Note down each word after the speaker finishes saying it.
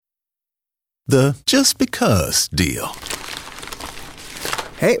The just because deal.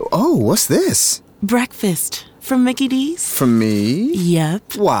 Hey, what's this? Breakfast from Mickey D's. From me?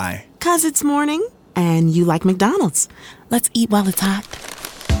 Yep. Why? 'Cause it's morning and you like McDonald's. Let's eat while it's hot.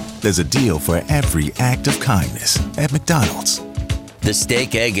 There's a deal for every act of kindness at McDonald's. The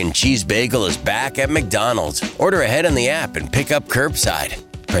steak, egg, and cheese bagel is back at McDonald's. Order ahead on the app and pick up curbside.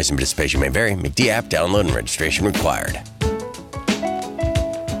 Price and participation may vary. McD app download and registration required.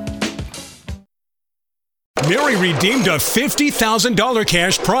 Mary redeemed a $50,000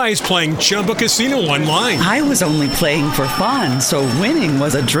 cash prize playing Chumba Casino online. I was only playing for fun, so winning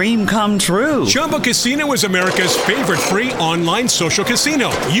was a dream come true. Chumba Casino is America's favorite free online social casino.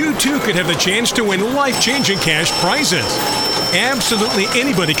 You too could have the chance to win life-changing cash prizes. Absolutely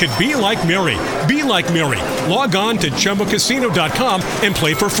anybody could be like Mary. Be like Mary. Log on to ChumbaCasino.com and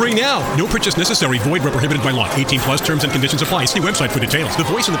play for free now. No purchase necessary. Void where prohibited by law. 18 plus terms and conditions apply. See website for details. The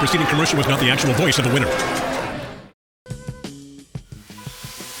voice in the preceding commercial was not the actual voice of the winner.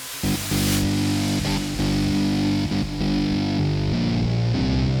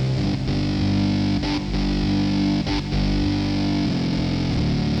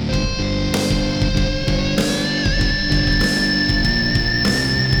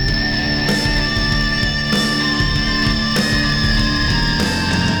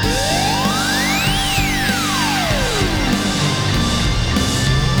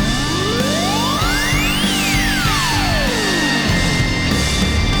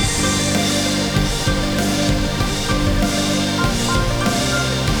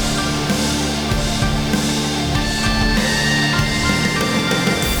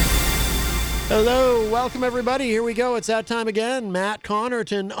 Welcome, everybody. Here we go. It's that time again. Matt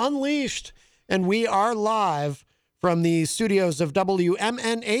Connarton Unleashed. And we are live from the studios of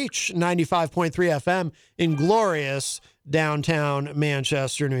WMNH 95.3 FM in glorious downtown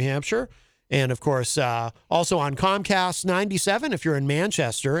Manchester, New Hampshire. And, of course, also on Comcast 97 if you're in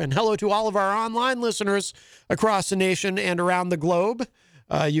Manchester. And hello to all of our online listeners across the nation and around the globe.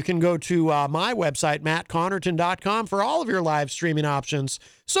 You can go to my website, mattconnerton.com, for all of your live streaming options,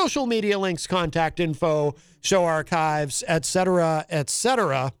 social media links, contact info, show archives, etc.,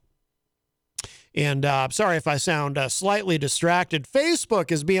 etc. And sorry if I sound slightly distracted.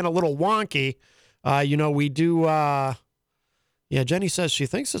 Facebook is being a little wonky. We do... Yeah, Jenny says she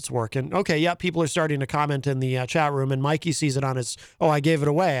thinks it's working. Okay, yeah, people are starting to comment in the chat room, and Mikey sees it on his... Oh, I gave it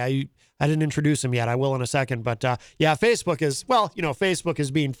away. I didn't introduce him yet. I will in a second. But yeah, Facebook is, Facebook is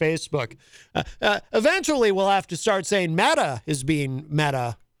being Facebook. Eventually, we'll have to start saying Meta is being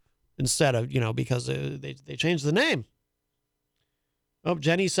Meta instead of, because they changed the name. Oh,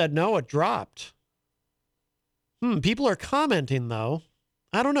 Jenny said no, it dropped. People are commenting, though.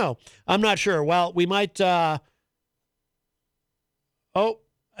 I don't know. I'm not sure. Well, we might... I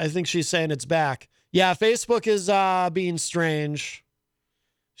think she's saying it's back. Yeah, Facebook is being strange.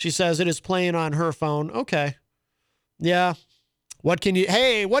 She says it is playing on her phone. Okay. Yeah. What do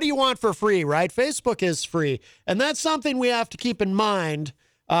you want for free, right? Facebook is free. And that's something we have to keep in mind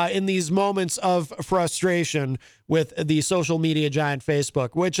in these moments of frustration with the social media giant Facebook,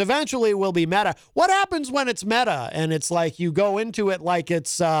 which eventually will be Meta. What happens when it's Meta and it's like you go into it like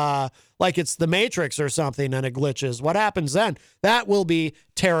it's the Matrix or something and it glitches? What happens then? That will be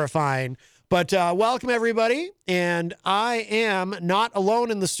terrifying. But welcome, everybody, and I am not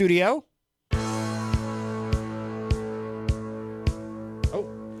alone in the studio.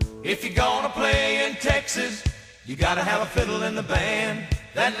 If you're gonna play in Texas, you gotta have a fiddle in the band.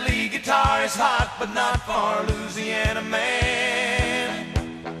 That lead guitar is hot, but not for Louisiana man.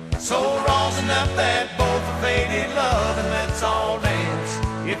 So rosin up that bowl for faded love and let's all dance.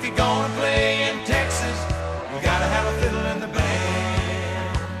 If you're gonna play in Texas, you gotta have a fiddle in the band.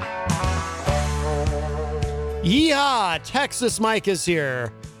 Yeehaw! Texas Mike is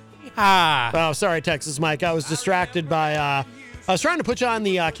here. Yeehaw! Oh, sorry, Texas Mike. I was distracted by... I was trying to put you on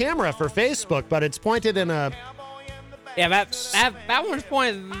the camera for Facebook, but it's pointed in a... Yeah, that one's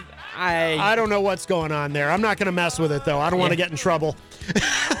pointed... I don't know what's going on there. I'm not going to mess with it, though. I don't want to get in trouble.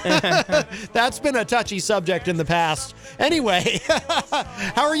 That's been a touchy subject in the past. Anyway,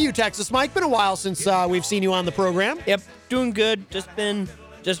 how are you, Texas Mike? Been a while since we've seen you on the program. Yep, doing good. Just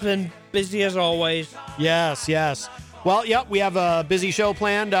been busy as always. Yes. Well, yep, we have a busy show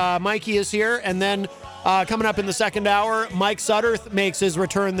planned. Mikey is here, and then coming up in the second hour, Mike Sutterth makes his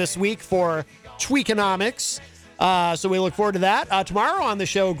return this week for Tweakonomics. So we look forward to that. Tomorrow on the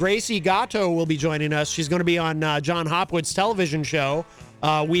show, Gracie Gatto will be joining us. She's going to be on John Hopwood's television show,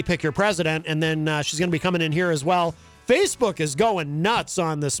 We Pick Your President, and then she's going to be coming in here as well. Facebook is going nuts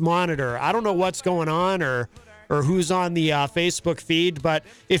on this monitor. I don't know what's going on or or who's on the Facebook feed. But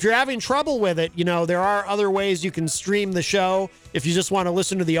if you're having trouble with it, there are other ways you can stream the show. If you just want to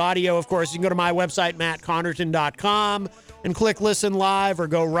listen to the audio, of course, you can go to my website, mattconnerton.com, and click Listen Live, or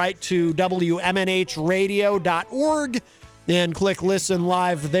go right to WMNHradio.org and click Listen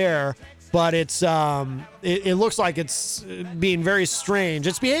Live there. But it's it looks like it's being very strange.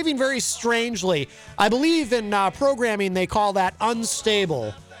 It's behaving very strangely. I believe in programming they call that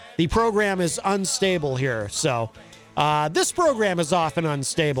unstable. The program is unstable here. So this program is often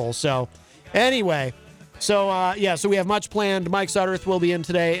unstable. So anyway, so we have much planned. Mike Sutterth will be in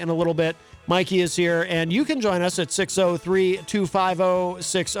today in a little bit. Mikey is here, and you can join us at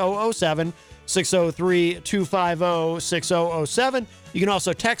 603-250-6007. 603-250-6007. You can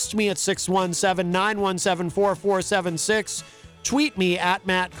also text me at 617-917-4476. Tweet me at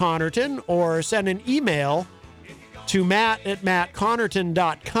Matt Connarton, or send an email to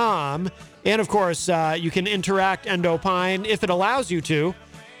matt@mattconnerton.com. And of course, you can interact and opine if it allows you to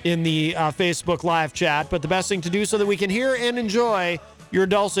in the Facebook live chat. But the best thing to do so that we can hear and enjoy your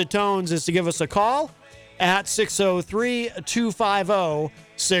dulcet tones is to give us a call at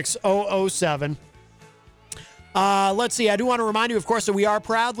 603-250-6007. Let's see. I do want to remind you, of course, that we are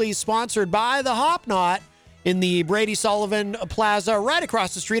proudly sponsored by the Hop Knot in the Brady Sullivan Plaza right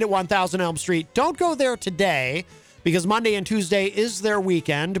across the street at 1000 Elm Street. Don't go there today because Monday and Tuesday is their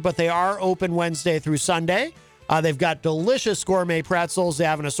weekend, but they are open Wednesday through Sunday. They've got delicious gourmet pretzels. They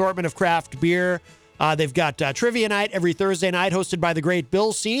have an assortment of craft beer. They've got trivia night every Thursday night hosted by the great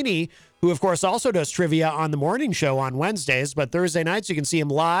Bill Cini, who, of course, also does trivia on the morning show on Wednesdays. But Thursday nights, you can see him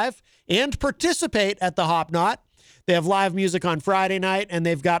live and participate at the Hop Knot. They have live music on Friday night, and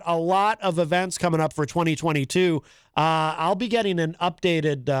they've got a lot of events coming up for 2022. I'll be getting an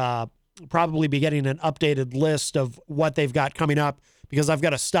updated, probably be getting an updated list of what they've got coming up, because I've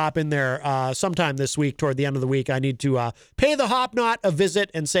got to stop in there sometime this week, toward the end of the week. I need to pay the Hop Knot a visit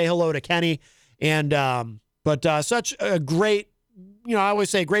and say hello to Kenny. And but such a great, I always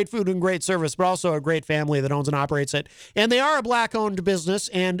say great food and great service, but also a great family that owns and operates it. And they are a Black-owned business,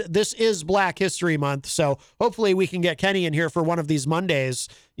 and this is Black History Month. So hopefully we can get Kenny in here for one of these Mondays.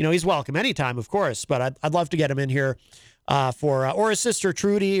 He's welcome anytime, of course, but I'd love to get him in here for or his sister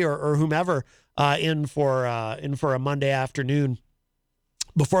Trudy or whomever in for a Monday afternoon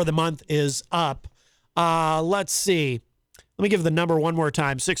before the month is up. Let's see. Let me give the number one more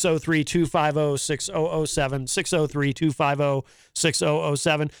time, 603-250-6007,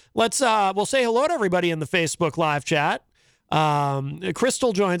 603-250-6007. We'll say hello to everybody in the Facebook live chat.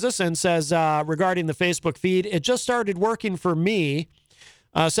 Crystal joins us and says, regarding the Facebook feed, it just started working for me.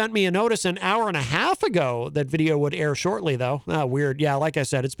 Sent me a notice an hour and a half ago that video would air shortly, though. Weird. Yeah, like I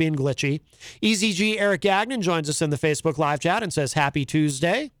said, it's being glitchy. Eazy-G Eric Gagnon joins us in the Facebook live chat and says, happy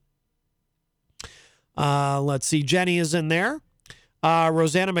Tuesday. Let's see. Jenny is in there.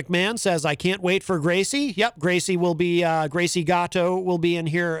 Rosanna McMahon says, I can't wait for Gracie. Yep, Gracie Gatto will be in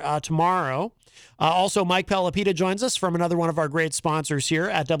here tomorrow. Also, Mike Pelopita joins us from another one of our great sponsors here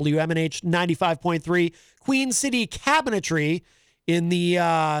at WMNH 95.3 Queen City Cabinetry in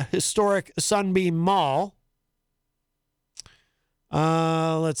the historic Sunbeam Mall.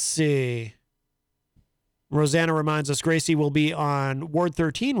 Let's see. Rosanna reminds us Gracie will be on Ward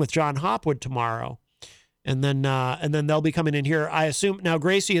 13 with John Hopwood tomorrow. And then they'll be coming in here. I assume now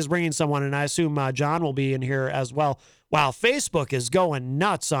Gracie is bringing someone, and I assume John will be in here as well. Wow, Facebook is going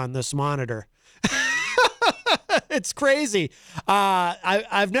nuts on this monitor. It's crazy.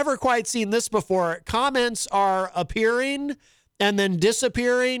 I've never quite seen this before. Comments are appearing and then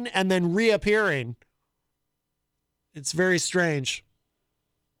disappearing and then reappearing. It's very strange.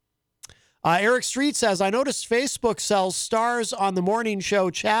 Eric Street says, I noticed Facebook sells stars on the morning show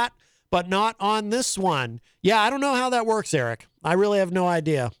chat, but not on this one. Yeah, I don't know how that works, Eric. I really have no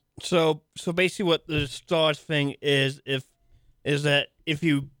idea. So basically what the stars thing is that if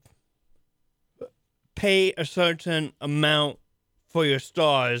you pay a certain amount for your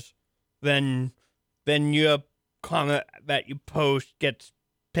stars, then your comment that you post gets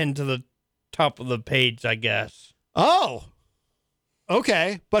pinned to the top of the page, I guess. Oh,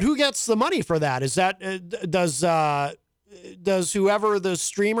 okay. But who gets the money for that? Is that does whoever the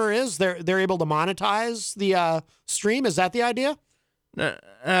streamer is, they're able to monetize the stream? Is that the idea?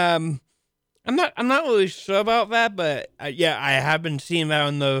 I'm not really sure about that, but yeah, I have been seeing that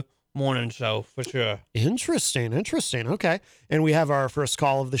on the morning show for sure. Interesting. Okay. And we have our first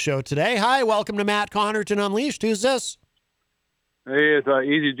call of the show today. Hi, welcome to Matt Connarton Unleashed. Who's this? Hey, it's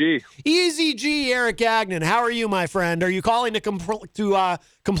Eazy-G. Eazy-G, Eric Gagnon. How are you, my friend? Are you calling to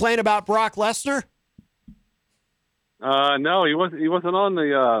complain about Brock Lesnar? No, he wasn't on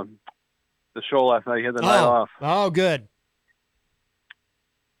the show last night. You had the night off. Oh, good.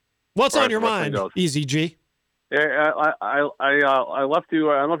 What's on your mind, Eazy-G? Yeah, I left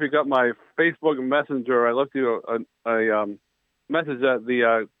you. I don't know if you got my Facebook Messenger. I left you a message that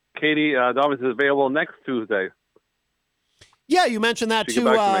the Katie Dobbins is available next Tuesday. Yeah, you mentioned that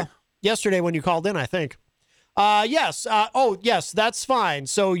too yesterday when you called in, I think. Yes. Yes, that's fine.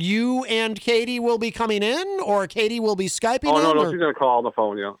 So you and Katie will be coming in, or Katie will be Skyping in? Oh, no, she's going to call on the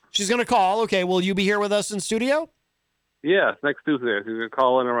phone, yeah. She's going to call. Okay, will you be here with us in studio? Yeah, next Tuesday. She's going to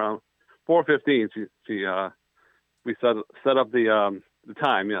call in around 4:15. We set up the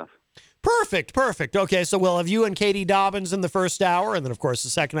time, yes. Perfect. Okay, so we'll have you and Katie Dobbins in the first hour, and then, of course, the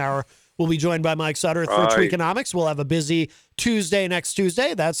second hour we'll be joined by Mike Sutter for Tweakonomics. We'll have a busy Tuesday next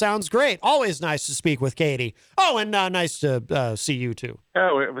Tuesday. That sounds great. Always nice to speak with Katie. Oh, and nice to see you, too.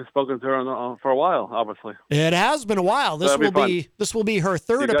 Yeah, we've spoken to her for a while, obviously. It has been a while. This will be her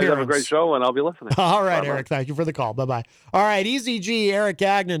third appearance. You guys have a great show, and I'll be listening. All right, Eric. Thank you for the call. Bye-bye. All right, Eazy-G, Eric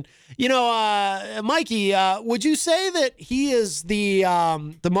Gagnon. You know, Mikey, would you say that he is the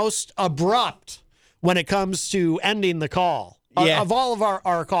most abrupt when it comes to ending the call? Yeah. Of all of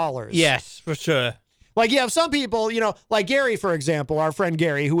our callers. Yes, for sure. Like, you have some people, like Gary, for example, our friend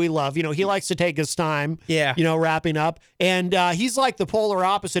Gary, who we love, he likes to take his time, wrapping up. And he's like the polar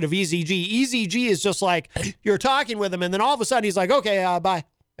opposite of Eazy-G. Eazy-G is just like, you're talking with him, and then all of a sudden he's like, okay, bye.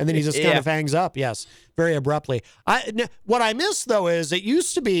 And then he just kind of hangs up. Yes, very abruptly. What I miss, though, is it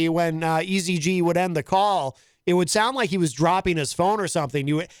used to be when Eazy-G would end the call, it would sound like he was dropping his phone or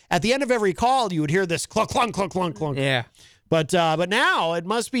something. At the end of every call, you would hear this clunk, clunk, clunk, clunk, clunk. Yeah. But now it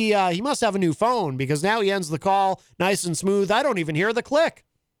must be he must have a new phone, because now he ends the call nice and smooth. I don't even hear the click.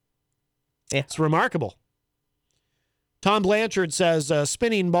 Yeah. It's remarkable. Tom Blanchard says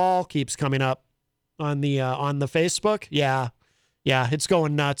spinning ball keeps coming up on the Facebook. Yeah, it's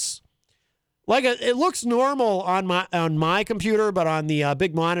going nuts. Like it looks normal on my computer, but on the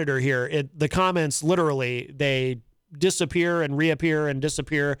big monitor here, the comments literally they disappear and reappear and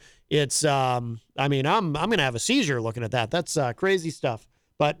disappear. It's I'm gonna have a seizure looking at that. That's crazy stuff.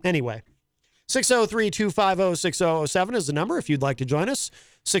 But anyway, 603-250-6007 is the number if you'd like to join us.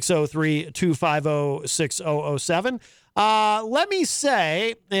 603-250-6007. Let me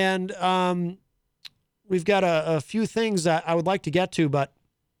say, and we've got a few things that I would like to get to, but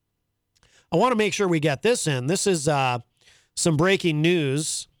I want to make sure we get this in. This is some breaking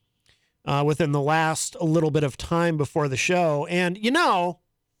news within the last little bit of time before the show. And,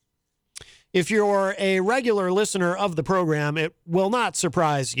 if you're a regular listener of the program, it will not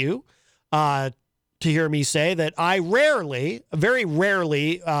surprise you to hear me say that I very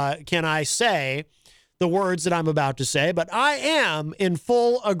rarely can I say the words that I'm about to say, but I am in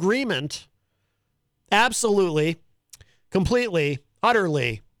full agreement, absolutely, completely,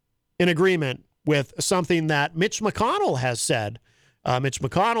 utterly in agreement with something that Mitch McConnell has said. Mitch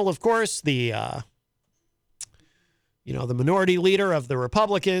McConnell, of course, the minority leader of the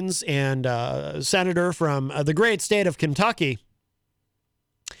Republicans and senator from the great state of Kentucky.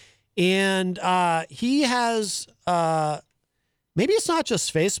 And he has, maybe it's not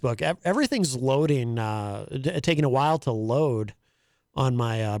just Facebook. Everything's loading, taking a while to load on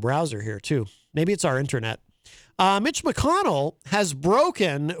my browser here, too. Maybe it's our internet. Mitch McConnell has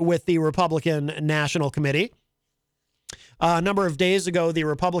broken with the Republican National Committee. A number of days ago, the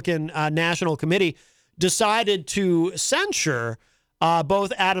Republican National Committee decided to censure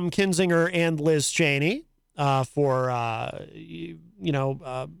both Adam Kinzinger and Liz Cheney for,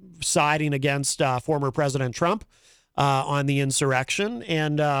 siding against former President Trump on the insurrection.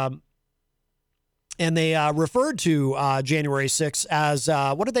 And they referred to January 6th as,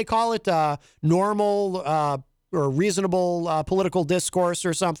 what did they call it? Normal or reasonable political discourse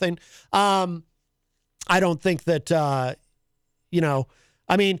or something. I don't think that,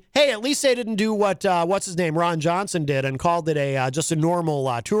 hey, at least they didn't do what, what's his name, Ron Johnson did and called it just a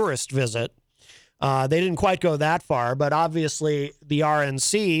normal tourist visit. They didn't quite go that far, but obviously the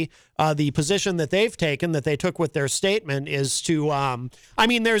RNC, the position that they've taken, that they took with their statement is to,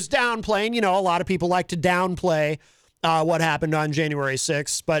 there's downplaying, a lot of people like to downplay what happened on January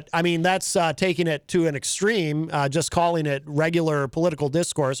 6th, but that's taking it to an extreme, just calling it regular political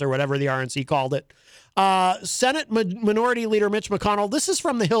discourse or whatever the RNC called it. Senate Minority Leader Mitch McConnell, this is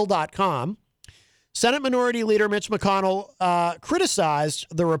from thehill.com. Senate Minority Leader Mitch McConnell criticized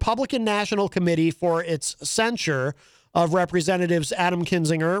the Republican National Committee for its censure of Representatives Adam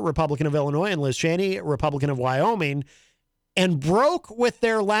Kinzinger, Republican of Illinois, and Liz Cheney, Republican of Wyoming, and broke with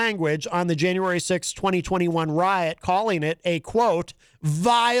their language on the January 6, 2021 riot, calling it a, quote,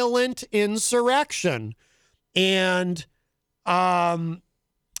 violent insurrection. And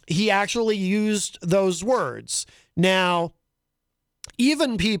he actually used those words. Now,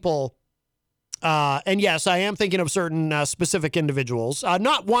 even people, and yes, I am thinking of certain specific individuals,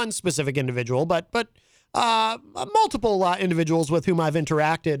 not one specific individual, but multiple individuals with whom I've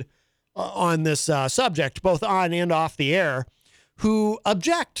interacted on this subject, both on and off the air, who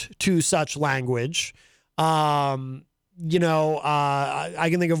object to such language. I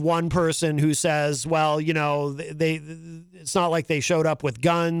can think of one person who says, well, it's not like they showed up with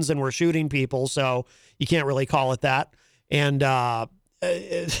guns and were shooting people, so you can't really call it that. And,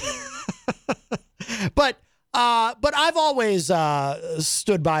 but I've always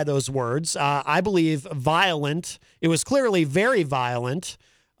stood by those words. I believe violent. It was clearly very violent.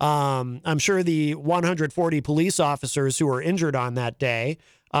 I'm sure the 140 police officers who were injured on that day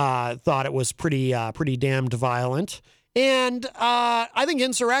thought it was pretty damned violent. And I think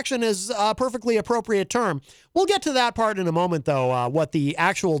insurrection is a perfectly appropriate term. We'll get to that part in a moment, though, what the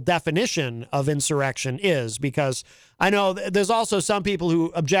actual definition of insurrection is, because I know there's also some people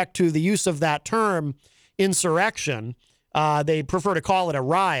who object to the use of that term, insurrection. They prefer to call it a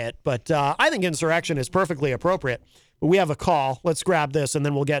riot, but I think insurrection is perfectly appropriate. But we have a call. Let's grab this, and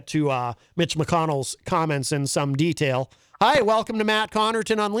then we'll get to Mitch McConnell's comments in some detail. Hi, welcome to Matt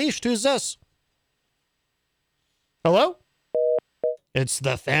Connarton Unleashed. Who's this? Hello? It's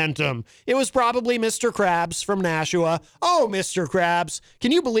the Phantom. It was probably Mr. Krabs from Nashua. Oh, Mr. Krabs.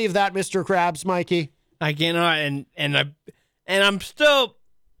 Can you believe that, Mr. Krabs, Mikey? I cannot, and I'm still,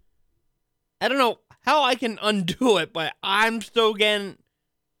 I don't know how I can undo it, but I'm still getting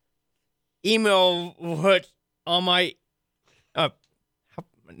email hits on my,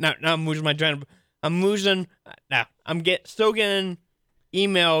 now I'm losing my train. I'm still getting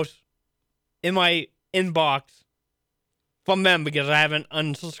emails in my inbox from them because I haven't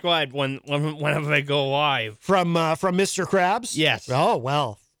unsubscribed whenever they go live. From Mr. Krabs? Yes. Oh,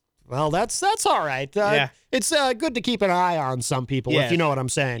 well, that's all right. Yeah. It's good to keep an eye on some people, Yes. if you know what I'm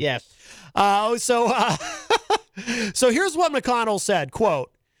saying. Yes. So here's what McConnell said,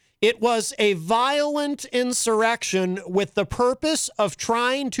 quote, "It was a violent insurrection with the purpose of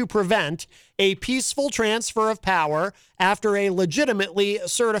trying to prevent a peaceful transfer of power after a legitimately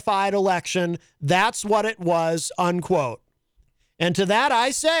certified election. That's what it was," unquote. And to that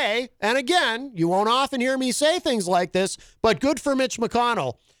I say, and again, you won't often hear me say things like this, but good for Mitch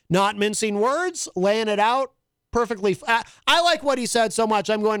McConnell. Not mincing words, laying it out perfectly. I like what he said so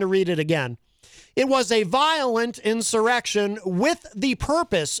much, I'm going to read it again. "It was a violent insurrection with the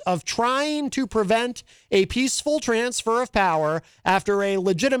purpose of trying to prevent a peaceful transfer of power after a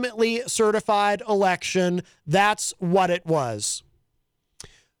legitimately certified election. That's what it was."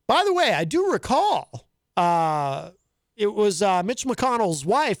 By the way, I do recall it was Mitch McConnell's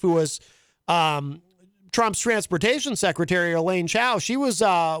wife who was Trump's transportation secretary, Elaine Chao. She was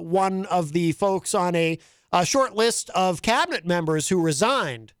one of the folks on a short list of cabinet members who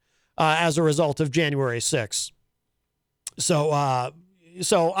resigned as a result of January 6th. So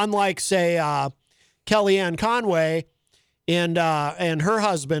unlike, say, Kellyanne Conway and her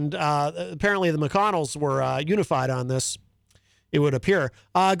husband, apparently the McConnells were unified on this, it would appear.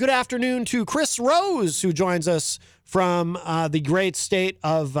 Good afternoon to Chris Rose, who joins us from the great state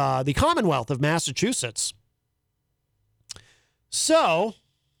of the Commonwealth of Massachusetts. So,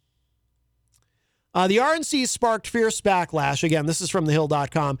 the RNC sparked fierce backlash. Again, this is from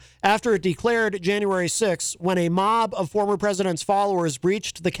thehill.com. After it declared January 6th when a mob of former president's followers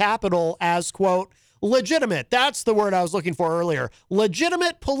breached the Capitol as, quote, legitimate. That's the word I was looking for earlier.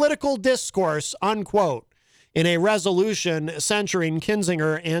 Legitimate political discourse, unquote, in a resolution censuring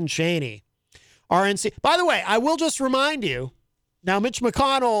Kinzinger and Cheney. RNC. By the way, I will just remind you, now Mitch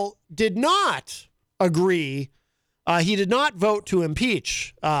McConnell did not agree. He did not vote to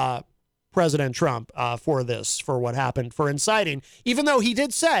impeach President Trump for what happened, for inciting, even though he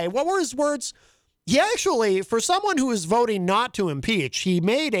did say, what were his words? He actually, for someone who is voting not to impeach, he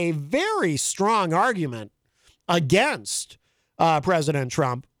made a very strong argument against President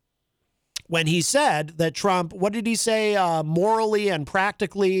Trump when he said that Trump, what did he say, morally and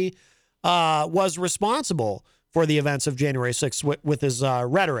practically was responsible for the events of January 6th with his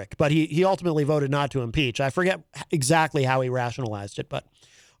rhetoric. But he ultimately voted not to impeach. I forget exactly how he rationalized it, but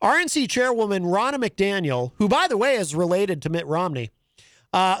RNC chairwoman Ronna McDaniel, who, by the way, is related to Mitt Romney,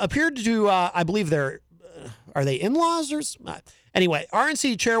 appeared to, I believe are they in-laws or anyway,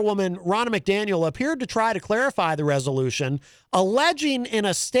 RNC chairwoman Ronna McDaniel appeared to try to clarify the resolution, alleging in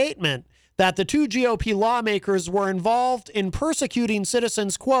a statement that the two GOP lawmakers were involved in persecuting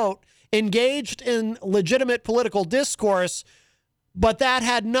citizens, quote, engaged in legitimate political discourse, but that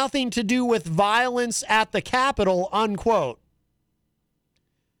had nothing to do with violence at the Capitol, unquote.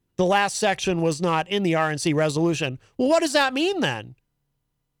 the last section was not in the RNC resolution. Well, what does that mean then?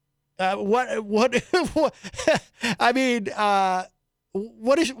 What I mean,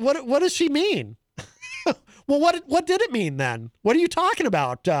 what does she mean? Well, what did it mean then? What are you talking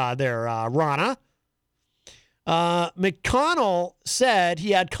about there, Rana? McConnell said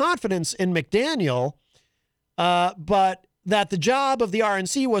he had confidence in McDaniel, but that the job of the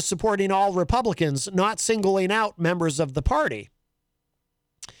RNC was supporting all Republicans, not singling out members of the party.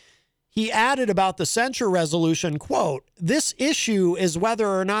 He added about the censure resolution, quote, "This issue is whether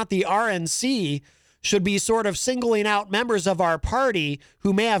or not the RNC should be sort of singling out members of our party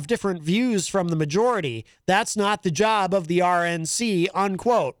who may have different views from the majority. That's not the job of the RNC,"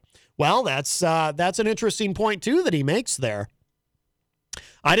 unquote. Well, that's an interesting point, too, that he makes there.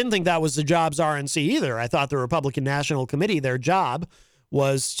 I didn't think that was the job's RNC either. I thought the Republican National Committee, their job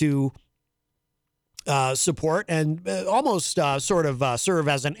was to support and almost sort of serve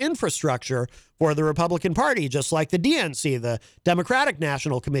as an infrastructure for the Republican Party, just like the DNC, the Democratic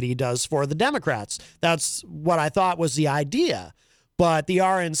National Committee, does for the Democrats. That's what I thought was the idea. But the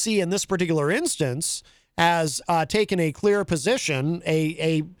RNC in this particular instance has taken a clear position.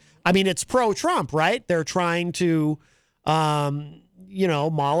 I mean, it's pro-Trump, right? They're trying to,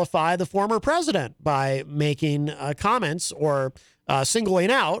 mollify the former president by making comments or singling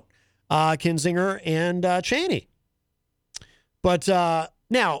out Kinzinger and Cheney. But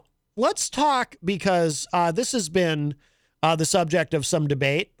now let's talk, because this has been the subject of some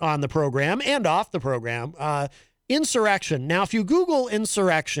debate on the program and off the program. Insurrection. Now, if you Google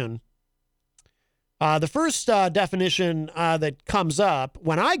insurrection, the first definition that comes up,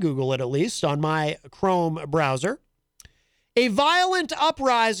 when I Google it at least, on my Chrome browser, a violent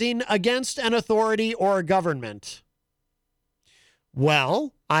uprising against an authority or government.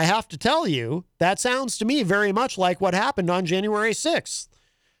 Well, I have to tell you, that sounds to me very much like what happened on January 6th.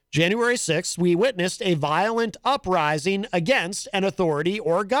 January 6th, we witnessed a violent uprising against an authority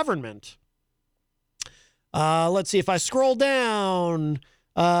or government. Let's see, if I scroll down,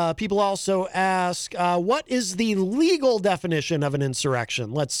 people also ask, what is the legal definition of an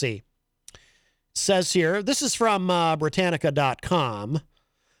insurrection? Let's see. It says here, this is from Britannica.com.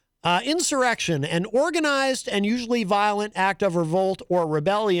 Insurrection, an organized and usually violent act of revolt or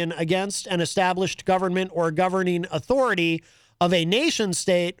rebellion against an established government or governing authority of a nation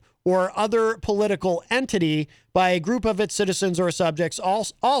state or other political entity by a group of its citizens or subjects.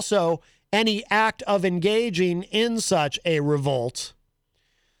 Also, any act of engaging in such a revolt.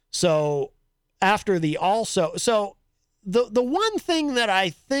 So, after the also, so the one thing that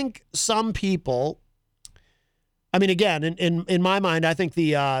I think some people, I mean, again, in my mind, I think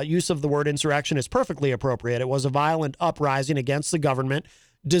the use of the word insurrection is perfectly appropriate. It was a violent uprising against the government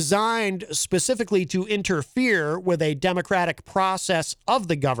designed specifically to interfere with a democratic process of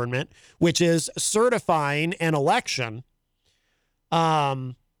the government, which is certifying an election.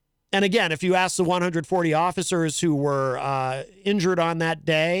 And again, if you ask the 140 officers who were injured on that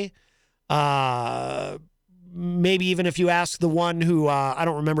day, maybe even if you ask the one who, I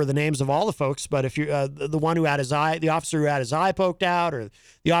don't remember the names of all the folks, but if you, the one who had his eye, the officer who had his eye poked out, or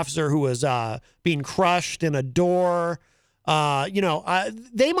the officer who was being crushed in a door,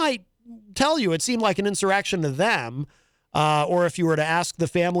 they might tell you it seemed like an insurrection to them. Or if you were to ask the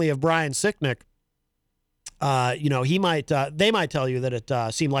family of Brian Sicknick, they might tell you that it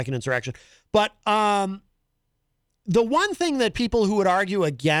seemed like an insurrection. But the one thing that people who would argue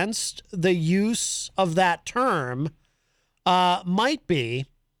against the use of that term might be,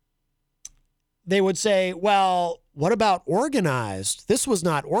 they would say, well, what about organized? This was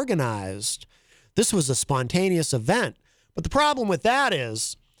not organized. This was a spontaneous event. But the problem with that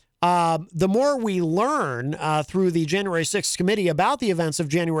is, the more we learn through the January 6th committee about the events of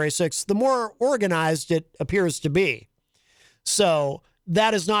January 6th, the more organized it appears to be. So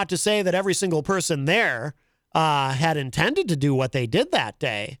that is not to say that every single person there had intended to do what they did that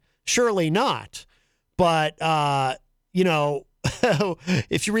day. Surely not. But,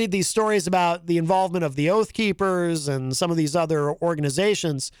 if you read these stories about the involvement of the Oath Keepers and some of these other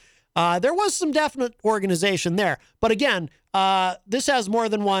organizations, there was some definite organization there. But again, this has more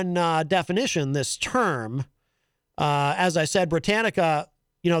than one definition, this term. As I said, Britannica,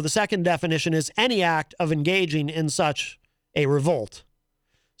 the second definition is any act of engaging in such a revolt.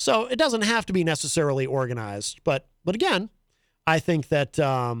 So it doesn't have to be necessarily organized. But again, I think that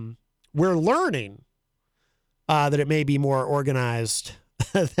we're learning that it may be more organized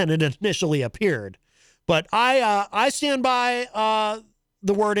than it initially appeared. But I stand by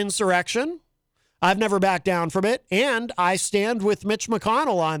the word insurrection. I've never backed down from it, and I stand with Mitch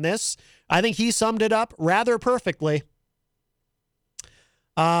McConnell on this. I think he summed it up rather perfectly.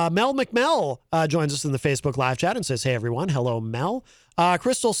 Mel McMell joins us in the Facebook live chat and says, hey, everyone. Hello, Mel.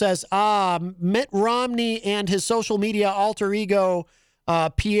 Crystal says, Mitt Romney and his social media alter ego,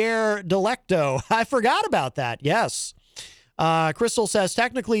 Pierre Delecto. I forgot about that. Yes. Crystal says,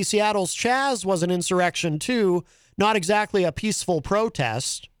 technically, Seattle's Chaz was an insurrection, too. Not exactly a peaceful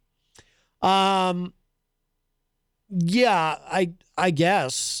protest. Yeah, I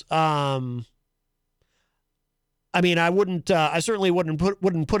guess. I mean, I certainly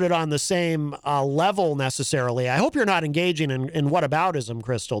wouldn't put it on the same level necessarily. I hope you're not engaging in whataboutism,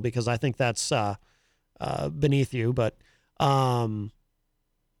 Crystal, because I think that's beneath you. But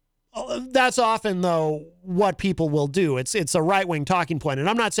that's often, though, what people will do. It's a right-wing talking point. And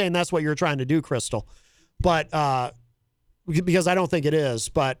I'm not saying that's what you're trying to do, Crystal, but because I don't think it is.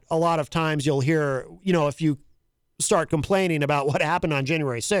 But a lot of times you'll hear, if you start complaining about what happened on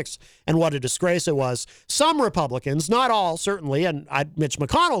January 6th and what a disgrace it was. Some Republicans, not all certainly, and Mitch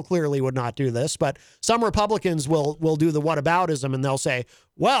McConnell clearly would not do this, but some Republicans will do the whataboutism, and they'll say,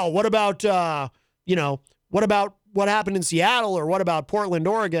 well, what about what happened in Seattle, or what about Portland,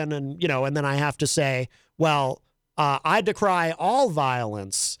 Oregon? And, and then I have to say, well, I decry all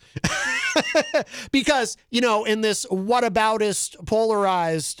violence because, in this whataboutist,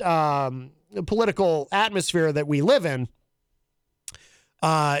 polarized, political atmosphere that we live in,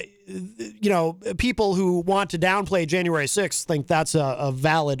 people who want to downplay January 6th think that's a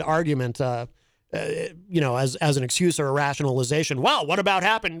valid argument, as an excuse or a rationalization. Well, what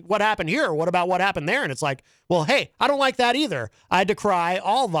happened here? What about what happened there? And it's like, well, hey, I don't like that either. I decry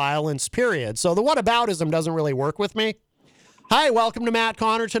all violence, period. So the whataboutism doesn't really work with me. Hi, welcome to Matt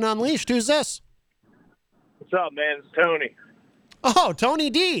Connarton Unleashed. Who's this? What's up, man? It's Tony. Oh, Tony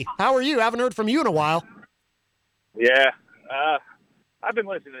D. How are you? Haven't heard from you in a while. Yeah, I've been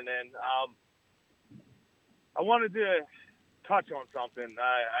listening in. I wanted to touch on something.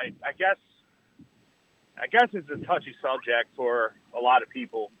 I guess it's a touchy subject for a lot of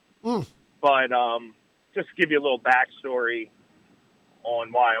people. But just to give you a little backstory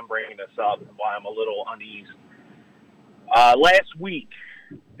on why I'm bringing this up and why I'm a little uneasy. Last week,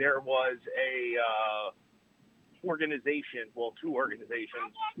 there was two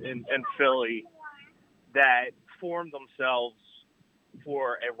organizations in Philly that formed themselves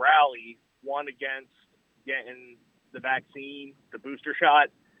for a rally, one against getting the vaccine, the booster shot,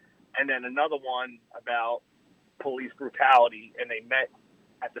 and then another one about police brutality, and they met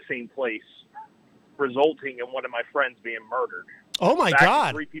at the same place, resulting in one of my friends being murdered. Oh, my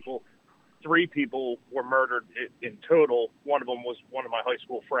God. Three people were murdered in total. One of them was one of my high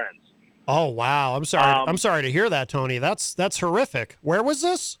school friends. Oh, wow. I'm sorry. I'm sorry to hear that, Tony. That's horrific. Where was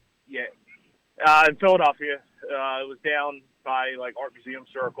this? Yeah. In Philadelphia. It was down by Art Museum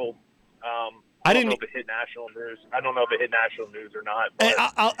Circle. I don't know if it hit national news. I don't know if it hit national news or not. But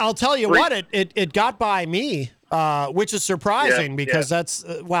I'll tell you what, it got by me, which is surprising because that's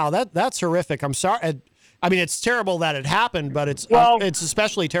that's horrific. I'm sorry. I mean, it's terrible that it happened, but it's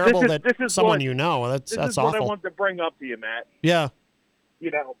especially terrible that someone that's awful. What I wanted to bring up to you, Matt. Yeah.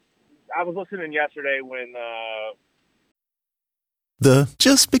 I was listening yesterday when The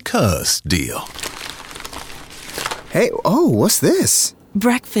just because deal. Hey, what's this?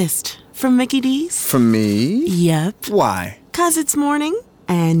 Breakfast from Mickey D's. From me? Yep. Why? 'Cause it's morning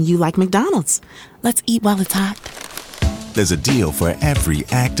and you like McDonald's. Let's eat while it's hot. There's a deal for every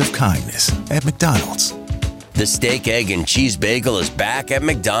act of kindness at McDonald's. The steak, egg, and cheese bagel is back at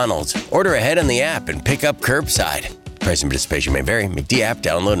McDonald's. Order ahead on the app and pick up curbside. Price and participation may vary. McD app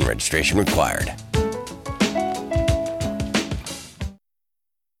download and registration required.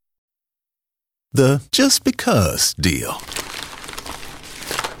 The just because deal.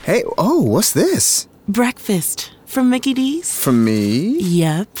 Hey, what's this? Breakfast from Mickey D's. From me?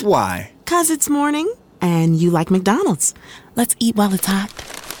 Yep. Why? 'Cause it's morning and you like McDonald's. Let's eat while it's hot.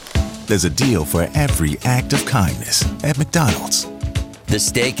 There's a deal for every act of kindness at McDonald's. The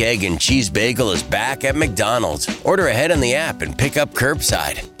steak, egg, and cheese bagel is back at McDonald's. Order ahead on the app and pick up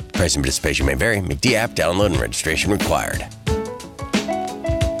curbside. Price and participation may vary. McD app download and registration required.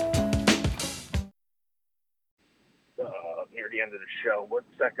 Near the end of the show,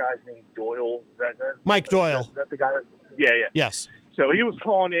 what's that guy's name? Doyle? Is that Mike Doyle. Is that the guy? Yeah. Yes. So he was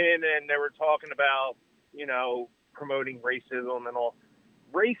calling in, and they were talking about, promoting racism and all.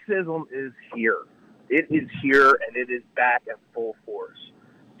 Racism is here. It is here, and it is back at full force.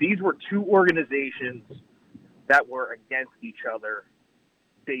 These were two organizations that were against each other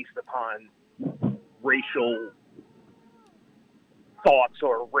based upon racial thoughts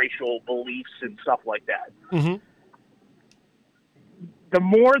or racial beliefs and stuff like that. Mm-hmm. The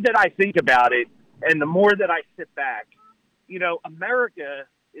more that I think about it, and the more that I sit back, America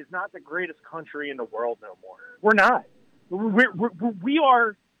is not the greatest country in the world no more. We're not. We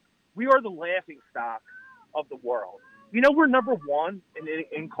are the laughing stock of the world. We're number one in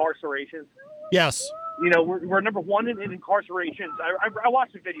incarcerations. Yes. We're number one in incarcerations. I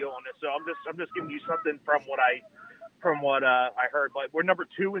watched a video on this, so I'm just giving you something from what I heard. But we're number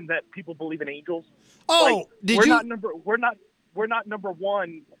two in that people believe in angels. Oh, we're not number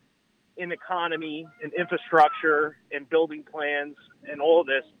one in economy and infrastructure and building plans and all of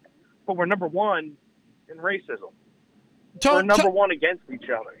this, but we're number one in racism. We're number one against each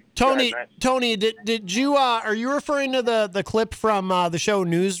other. Tony, did you are you referring to the clip from the show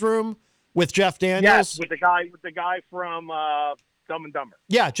Newsroom with Jeff Daniels? Yes, with the guy from Dumb and Dumber.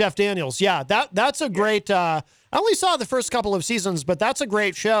 Yeah, Jeff Daniels. Yeah, that's a great. I only saw the first couple of seasons, but that's a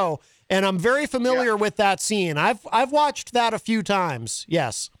great show, and I'm very familiar with that scene. I've watched that a few times.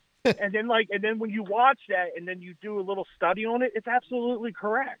 Yes. and then when you watch that, and then you do a little study on it, it's absolutely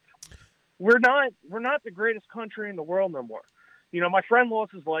correct. We're not the greatest country in the world no more. My friend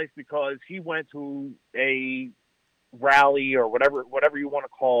lost his life because he went to a rally or whatever you want to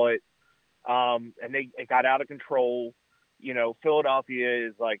call it, and it got out of control. Philadelphia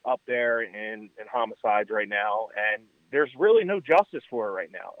is like up there in homicides right now, and there's really no justice for it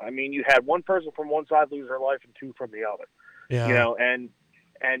right now. I mean, you had one person from one side lose their life and two from the other. Yeah.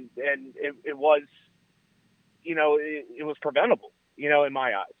 And it was, it was preventable. In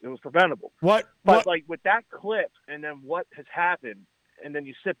my eyes, it was preventable. But like with that clip, and then what has happened, and then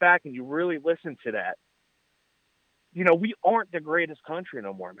you sit back and you really listen to that. We aren't the greatest country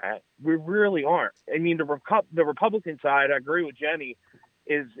no more, Matt. We really aren't. I mean, the Republican side, I agree with Jenny,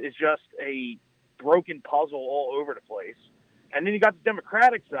 is just a broken puzzle all over the place. And then you got the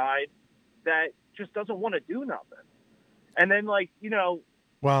Democratic side that just doesn't want to do nothing. And then, Mike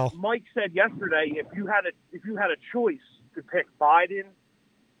said yesterday, if you had a choice to pick Biden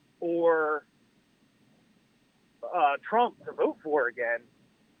or Trump to vote for again,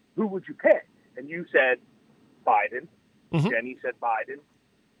 who would you pick? And you said Biden. Mm-hmm. Jenny said Biden.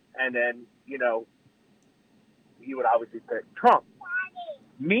 And then, you would obviously pick Trump.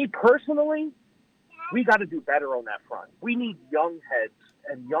 Me personally, we got to do better on that front. We need young heads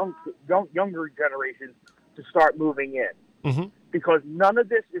and younger generations to start moving in. Mm-hmm. Because none of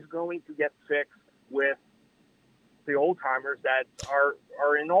this is going to get fixed with the old timers that are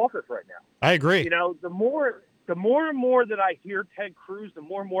in office right now. I agree. The more and more that I hear Ted Cruz, the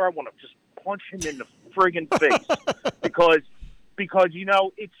more and more I want to just punch him in the friggin' face because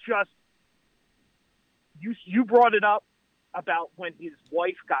it's just you brought it up about when his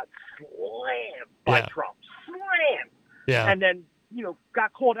wife got slammed by Trump, and then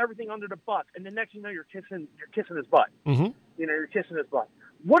got called everything under the bus, and the next you're kissing his butt. Mm-hmm. You're kissing his butt.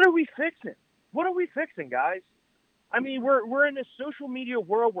 What are we fixing? What are we fixing, guys? I mean, we're in this social media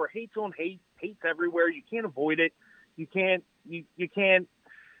world where hate's on hate, hate's everywhere. You can't avoid it. You can't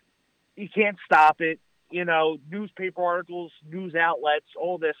stop it. Newspaper articles, news outlets,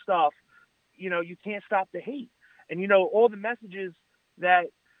 all this stuff. You can't stop the hate. And all the messages that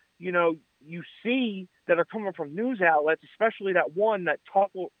you see that are coming from news outlets, especially that one that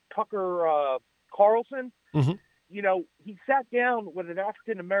Tucker Carlson. Mm-hmm. He sat down with an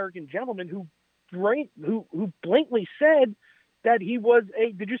African American gentleman who blatantly said that he was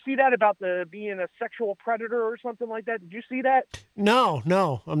did you see that about being a sexual predator or something like that? Did you see that? No.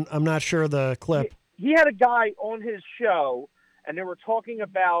 I'm not sure the clip. He had a guy on his show, and they were talking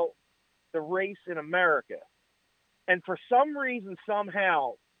about the race in America. And for some reason,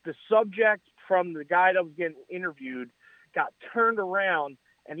 somehow, the subject from the guy that was getting interviewed got turned around,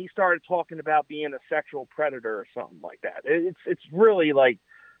 and he started talking about being a sexual predator or something like that. It's really like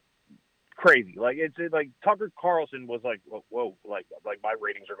crazy. Like it's like Tucker Carlson was like, whoa, like my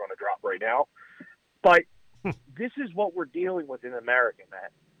ratings are going to drop right now. But this is what we're dealing with in America, man.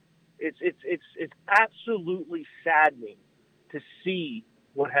 It's absolutely saddening to see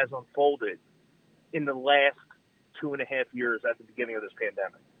what has unfolded in the last 2.5 years at the beginning of this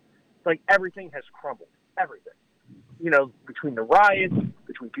pandemic. Like everything has crumbled. Everything. Between the riots,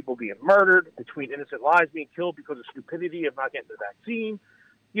 between people being murdered, between innocent lives being killed because of stupidity of not getting the vaccine,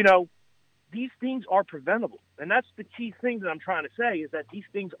 these things are preventable. And that's the key thing that I'm trying to say is that these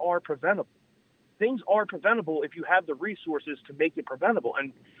things are preventable. Things are preventable if you have the resources to make it preventable.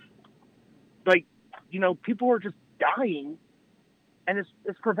 And people are just dying and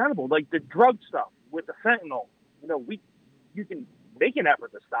it's preventable. Like the drug stuff with the fentanyl, you can make an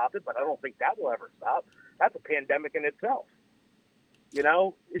effort to stop it, but I don't think that will ever stop. That's a pandemic in itself.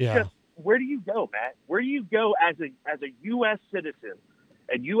 It's just, where do you go, Matt? Where do you go as a U.S. citizen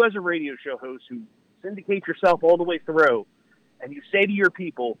and you as a radio show host who syndicate yourself all the way through? and you say to your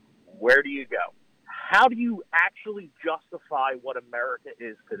people, where do you go? How do you actually justify what America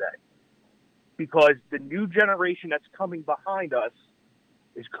is today? Because the new generation that's coming behind us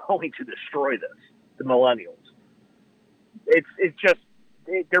is going to destroy this, the millennials.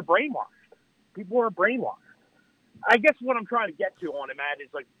 They're brainwashed. People are brainwashed. I guess what I'm trying to get to on it, Matt, is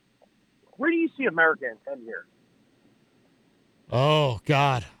like, where do you see America in 10 years? Oh,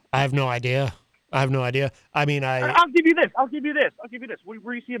 God. I have no idea. I mean, I'll give you this. Where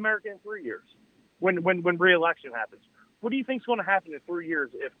do you see America in 3 years? When re-election happens. What do you think's going to happen in 3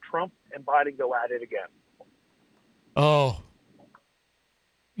 years if Trump and Biden go at it again? Oh,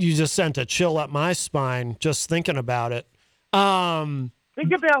 you just sent a chill up my spine just thinking about it.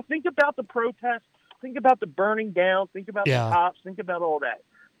 Think about the protests. Think about the burning down. Think about the cops. Think about all that.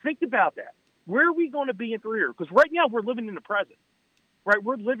 Think about that. Where are we going to be in 3 years? Because right now we're living in the present. Right,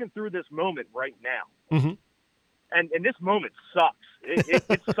 we're living through this moment right now, mm-hmm. and this moment sucks.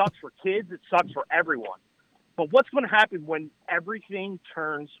 It sucks for kids. It sucks for everyone. But what's going to happen when everything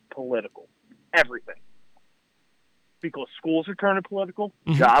turns political? Everything. Because schools are turning political,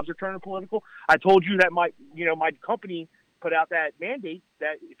 mm-hmm. jobs are turning political. I told you that my company put out that mandate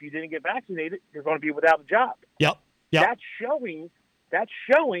that if you didn't get vaccinated, you're going to be without a job. Yep. That's showing that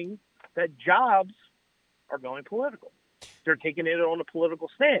jobs are going political. They're taking it on a political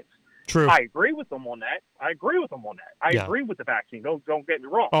stance. True. I agree with them on that. I agree with the vaccine. Don't get me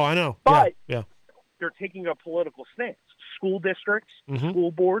wrong. Oh, I know. But yeah. They're taking a political stance. School districts, mm-hmm.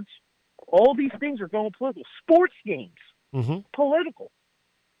 school boards, all these things are going political. Sports games, mm-hmm. political.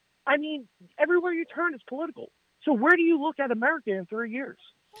 I mean, everywhere you turn, it's political. So where do you look at America in 3 years?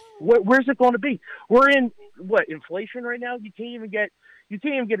 Where's it going to be? We're in inflation right now. You can't even get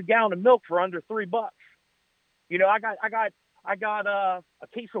a gallon of milk for under $3. You know, I got a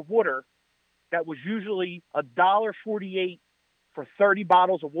case of water that was usually $1.48 for 30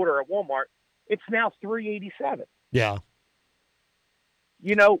 bottles of water at Walmart. It's now $3.87. Yeah.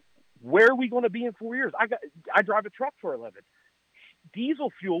 You know, where are we going to be in 4 years? I drive a truck for a living.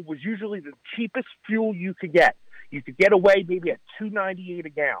 Diesel fuel was usually the cheapest fuel you could get. You could get away maybe at $2.98 a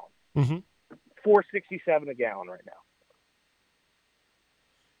gallon. Mm-hmm. $4.67 a gallon right now.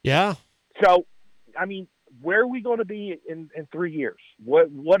 Yeah. So, I mean, where are we going to be in 3 years?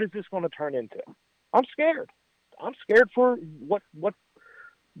 What is this going to turn into? I'm scared. I'm scared for what's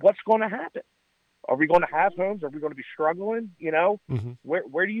going to happen. Are we going to have homes? Are we going to be struggling? You know, mm-hmm.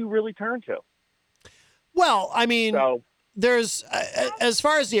 where do you really turn to? Well, I mean, there's as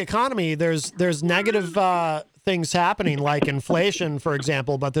far as the economy, there's negative things happening like inflation, for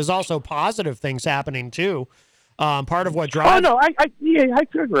example, but there's also positive things happening too. Part of what drives. Oh no, I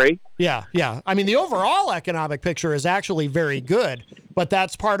could agree. Yeah. I mean, the overall economic picture is actually very good, but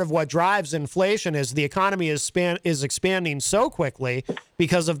that's part of what drives inflation. Is the economy is expanding so quickly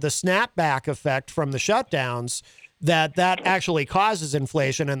because of the snapback effect from the shutdowns that actually causes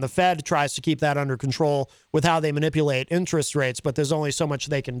inflation, and the Fed tries to keep that under control with how they manipulate interest rates. But there's only so much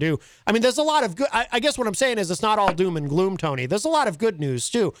they can do. I mean, there's a lot of good. I guess what I'm saying is it's not all doom and gloom, Tony. There's a lot of good news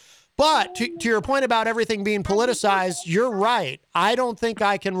too. But to your point about everything being politicized, you're right. I don't think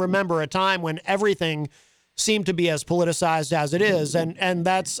I can remember a time when everything seemed to be as politicized as it is. And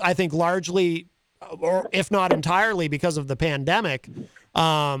that's, I think, largely, or if not entirely, because of the pandemic.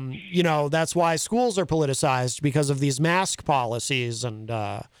 You know, that's why schools are politicized, because of these mask policies. And,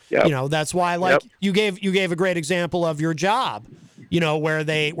 you know, that's why, like, you gave a great example of your job, you know, where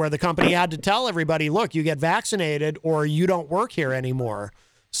the company had to tell everybody, look, you get vaccinated or you don't work here anymore.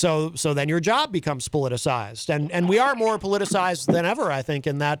 So then your job becomes politicized, and we are more politicized than ever, I think,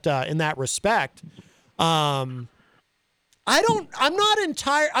 in that respect. I'm not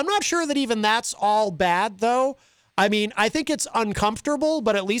sure that even that's all bad, though. I mean, I think it's uncomfortable,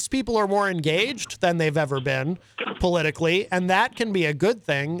 but at least people are more engaged than they've ever been politically, and that can be a good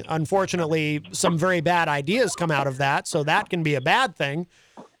thing. Unfortunately, some very bad ideas come out of that, so that can be a bad thing.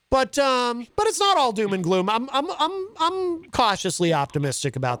 But it's not all doom and gloom. I'm cautiously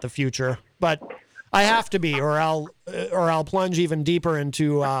optimistic about the future, but I have to be, or I'll plunge even deeper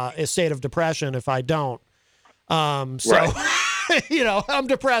into a state of depression if I don't. Right. You know, I'm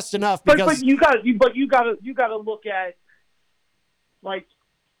depressed enough because. But you got to look at like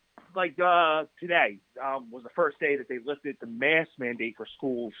today was the first day that they lifted the mask mandate for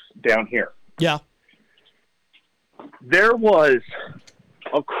schools down here. Yeah. There was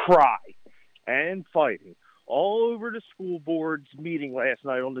a cry and fighting all over the school board's meeting last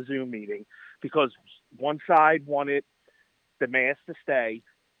night on the Zoom meeting because one side wanted the mask to stay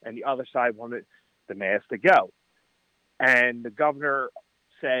and the other side wanted the mask to go. And the governor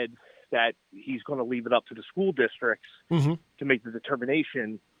said that he's going to leave it up to the school districts Mm-hmm. to make the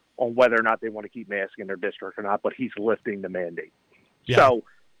determination on whether or not they want to keep masks in their district or not, but he's lifting the mandate. Yeah. So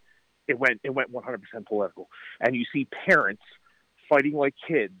it went 100% political. And you see parents fighting like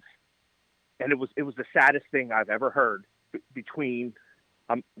kids. And it was the saddest thing I've ever heard between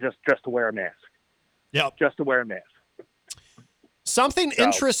just to wear a mask. Yep. Just to wear a mask. Something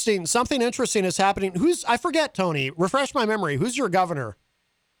interesting is happening. I forget, Tony, refresh my memory. Who's your governor?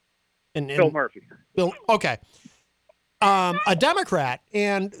 Bill Murphy. Bill, okay. A Democrat,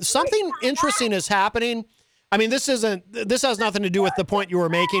 and something interesting is happening. I mean, this has nothing to do with the point you were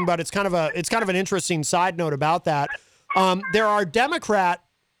making, but it's kind of an interesting side note about that. There are Democratic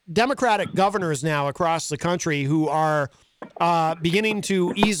governors now across the country who are beginning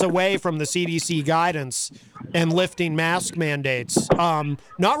to ease away from the CDC guidance and lifting mask mandates.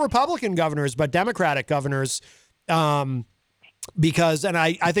 Not Republican governors, but Democratic governors. Because, and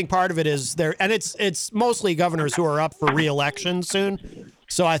I think part of it is there, and it's mostly governors who are up for re-election soon.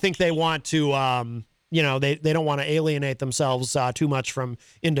 So I think they want to, they don't want to alienate themselves too much from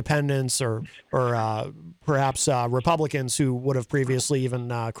independents or perhaps Republicans who would have previously even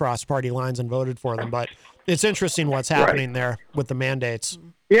crossed party lines and voted for them. But it's interesting what's happening there with the mandates.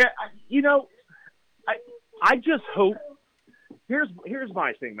 Yeah, I just hope. Here's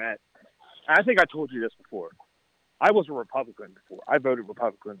my thing, Matt. I think I told you this before. I was a Republican before. I voted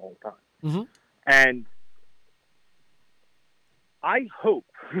Republican all the time. Mm-hmm. And I hope,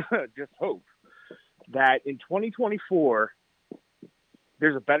 just hope, that in 2024,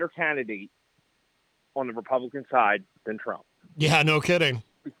 there's a better candidate on the Republican side than Trump. Yeah, no kidding.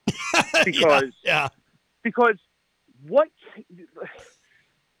 Because because what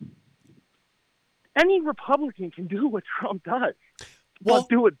any Republican can do what Trump does, but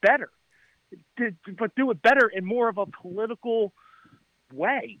do it better. But do it better in more of a political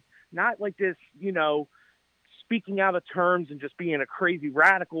way, not like this, speaking out of terms and just being a crazy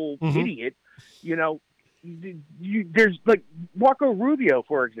radical idiot. There's like Marco Rubio,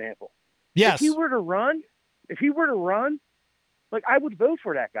 for example. Yes. If he were to run, like I would vote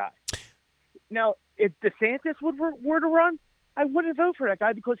for that guy. Now, if DeSantis were to run, I wouldn't vote for that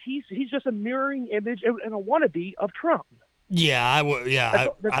guy because he's just a mirroring image and a wannabe of Trump. Yeah, I would. Yeah,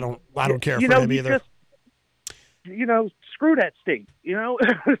 I don't care for him either. Screw that state.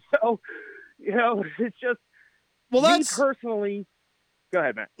 So, it's just. Well, that's me personally. Go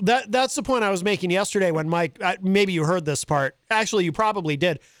ahead, Matt. That's the point I was making yesterday when Mike. Maybe you heard this part. Actually, you probably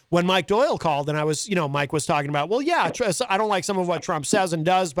did when Mike Doyle called, and I was, Mike was talking about. Well, yeah, I don't like some of what Trump says and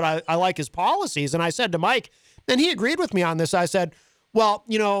does, but I like his policies. And I said to Mike, and he agreed with me on this. I said, well,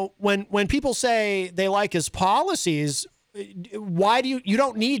 when people say they like his policies. Why do you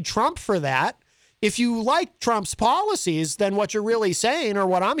don't need Trump for that? If you like Trump's policies, then what you're really saying, or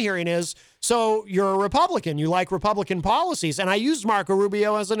what I'm hearing is, so you're a Republican, you like Republican policies. And I used Marco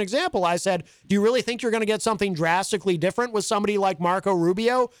Rubio as an example. I said, do you really think you're going to get something drastically different with somebody like Marco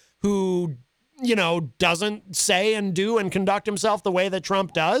Rubio who, doesn't say and do and conduct himself the way that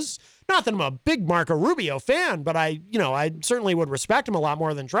Trump does? Not that I'm a big Marco Rubio fan, but I certainly would respect him a lot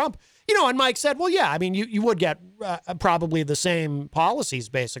more than Trump. And Mike said, well, yeah, I mean, you would get probably the same policies,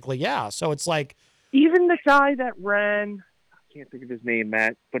 basically. Yeah. So it's like. Even the guy that ran, I can't think of his name,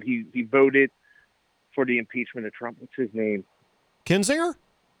 Matt, but he voted for the impeachment of Trump. What's his name? Kinzinger?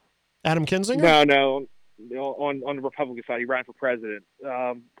 Adam Kinzinger? No. On the Republican side, he ran for president.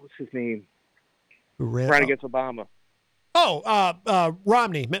 What's his name? Who ran against Obama.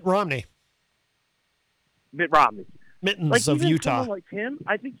 Romney. Mitt Romney. Mittens of Utah. Someone like him,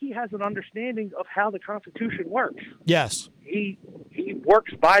 I think he has an understanding of how the Constitution works. Yes. He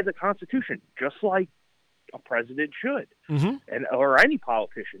works by the Constitution, just like a president should, or any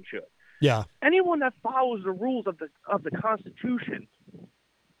politician should. Yeah. Anyone that follows the rules of the Constitution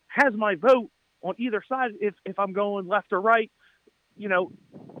has my vote on either side. If I'm going left or right,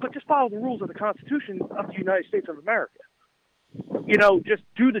 but just follow the rules of the Constitution of the United States of America. Just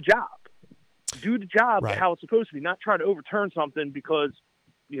do the job. Do the job right. how it's supposed to be, not try to overturn something because,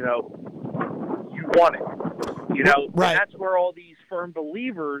 you want it. Right. And that's where all these firm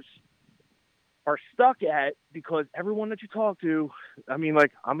believers are stuck at, because everyone that you talk to, I mean,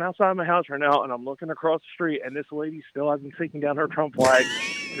 like, I'm outside my house right now and I'm looking across the street and this lady still hasn't taken down her Trump flag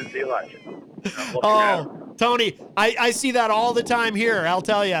since the election. Oh, Tony, I see that all the time here, I'll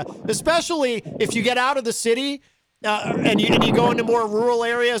tell you, especially if you get out of the city. And you go into more rural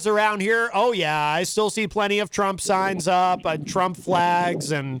areas around here. Oh yeah, I still see plenty of Trump signs up and Trump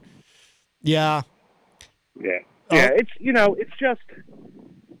flags, and yeah. It's it's just.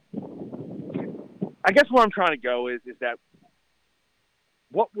 I guess where I'm trying to go is that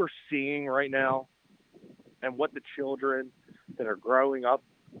what we're seeing right now and what the children that are growing up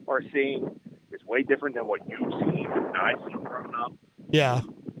are seeing is way different than what you've seen and I've seen growing up. Yeah.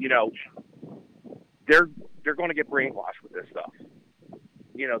 You know, they're going to get brainwashed with this stuff.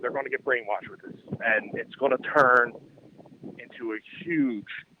 You know, they're going to get brainwashed with this, and it's going to turn into a huge,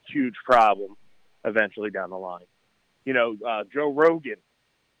 huge problem eventually down the line. You know, Joe Rogan,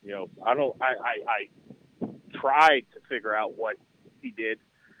 you know, I tried to figure out what he did.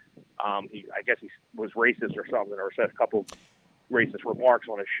 I guess he was racist or something, or said a couple racist remarks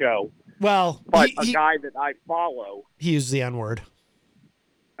on his show. Well, but a guy that I follow, he used the N-word.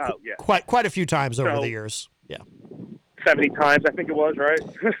 Oh yeah, quite a few times over the years. Yeah, 70 times I think it was, right?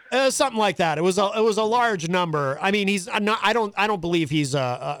 Something like that. It was a large number. I mean, he's not. I don't believe he's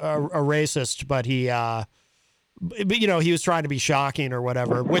a racist, but but you know, he was trying to be shocking or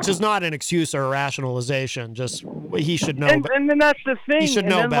whatever, which is not an excuse or a rationalization. Just he should know. And then that's the thing. He should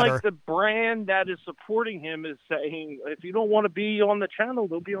know better. Like the brand that is supporting him is saying, if you don't want to be on the channel,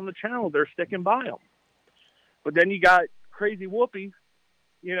 they'll be on the channel. They're sticking by him. But then you got crazy Whoopi,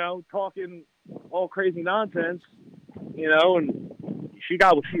 you know, talking all crazy nonsense, you know, and she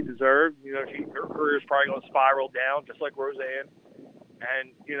got what she deserved. You know, her career is probably going to spiral down, just like Roseanne.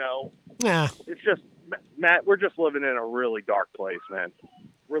 And, you know, it's just, Matt, we're just living in a really dark place, man.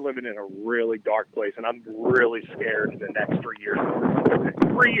 We're living in a really dark place, and I'm really scared in the next 3 years.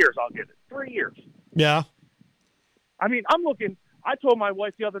 3 years, I'll give it. 3 years. Yeah. I mean, I told my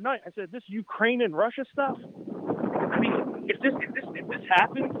wife the other night, I said, this Ukraine and Russia stuff, I mean, if this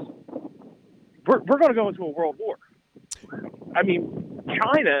happens, we're going to go into a world war. I mean,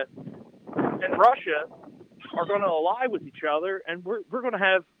 China and Russia are going to ally with each other, and we're going to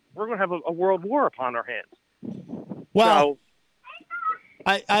have a world war upon our hands. Well,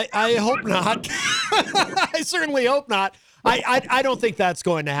 I hope not. I certainly hope not. I don't think that's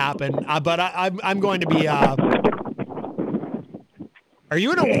going to happen. But I'm going to be. Are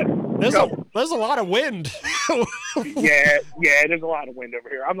you in a? There's a lot of wind. yeah, there's a lot of wind over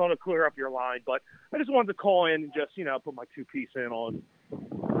here. I'm going to clear up your line, but I just wanted to call in and just, you know, put my 2 piece in on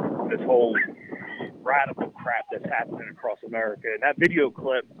this whole radical crap that's happening across America. And that video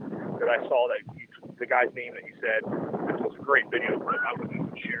clip that I saw, the guy's name that you said, this was a great video clip. I would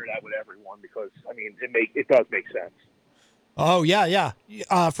share that with everyone because, I mean, it does make sense. Oh yeah.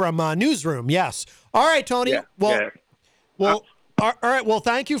 From Newsroom, yes. All right, Tony. Yeah, well. All right. Well,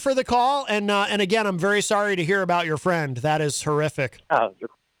 thank you for the call, and again, I'm very sorry to hear about your friend. That is horrific.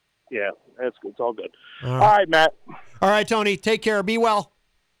 Yeah, it's all good. All right, Matt. All right, Tony. Take care. Be well.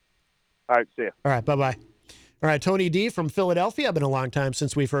 All right. See ya. All right. Bye-bye. All right, Tony D from Philadelphia. Been a long time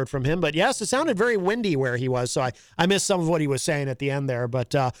since we've heard from him, but yes, it sounded very windy where he was, so I missed some of what he was saying at the end there.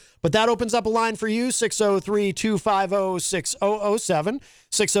 But that opens up a line for you, 603-250-6007,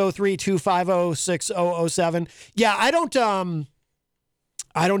 603-250-6007. Yeah,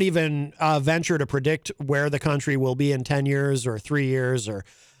 I don't even venture to predict where the country will be in 10 years or 3 years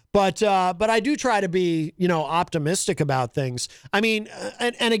but I do try to be, you know, optimistic about things. I mean,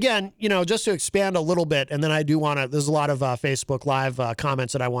 and again, you know, just to expand a little bit, and then I do want to, there's a lot of Facebook Live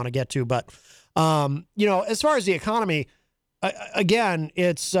comments that I want to get to, but, you know, as far as the economy, again,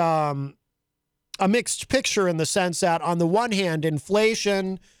 it's a mixed picture in the sense that on the one hand,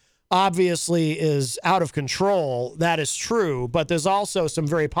 inflation obviously is out of control. That is true, but there's also some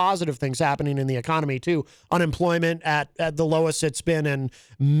very positive things happening in the economy too. Unemployment at the lowest it's been in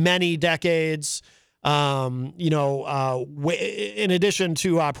many decades. You know, in addition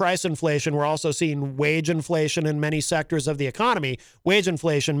to price inflation, we're also seeing wage inflation in many sectors of the economy. Wage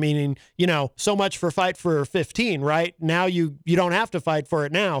inflation meaning, you know, so much for Fight for 15, right? Now you don't have to fight for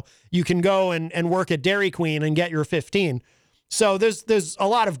it now. You can go and work at Dairy Queen and get your 15. So there's a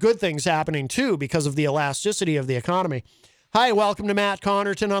lot of good things happening too because of the elasticity of the economy. Hi, welcome to Matt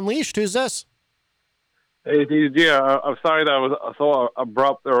Connarton Unleashed. Who's this? Hey, Eazy-G, I'm sorry that I was so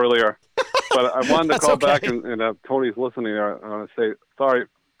abrupt earlier, but I wanted to call back and Tony's listening there. I want to say sorry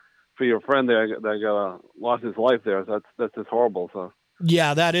for your friend there that lost his life there. That's just horrible. So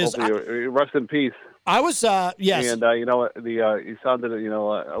yeah, that is. Rest in peace. I was yes, and you know he sounded a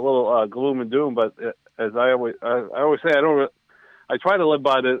little gloom and doom, but as I always say, I try to live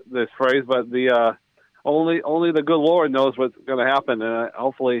by this phrase, but the only the good Lord knows what's going to happen, and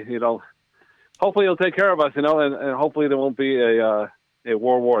hopefully he'll take care of us, you know, and hopefully there won't be a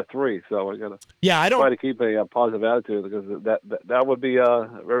World War III. So we're gonna try to keep a positive attitude because that would be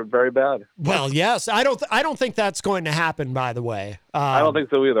very, very bad. Well, yes, I don't think that's going to happen. By the way, I don't think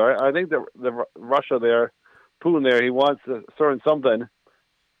so either. I think that the Russia there, Putin there, he wants a certain something,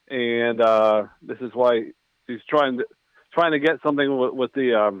 and this is why he's trying trying to get something with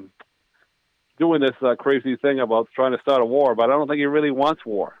the doing this crazy thing about trying to start a war, but I don't think he really wants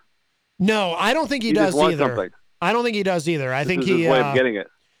war. No, I don't think he does just wants either. something. I don't think he does either. I think This is he his way of getting it.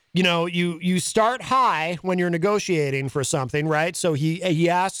 You know, you start high when you're negotiating for something, right? So he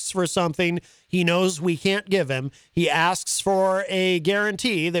asks for something he knows we can't give him. He asks for a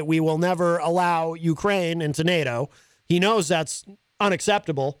guarantee that we will never allow Ukraine into NATO. He knows that's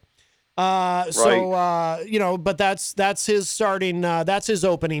unacceptable. So you know, but that's his starting. That's his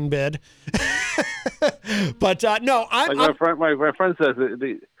opening bid. But no, my friend says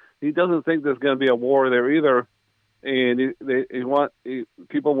that he doesn't think there's going to be a war there either. And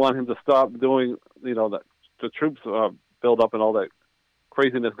people want him to stop doing, you know, the troops build up and all that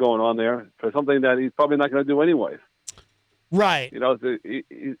craziness going on there for something that he's probably not going to do anyways. Right. You know,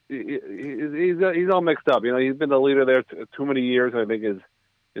 he's all mixed up. You know, he's been the leader there too many years. I think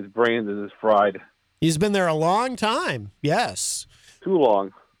his brain is fried. He's been there a long time. Yes. Too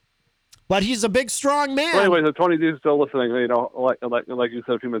long. But he's a big, strong man. Well, anyways, if Tony D's still listening, you know, like you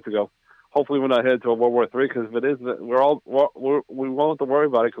said a few minutes ago, hopefully we're not headed to a World War III, because if it is, we won't have to worry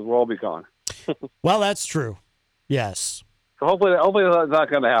about it because we'll all be gone. Well, that's true. Yes. So hopefully that's not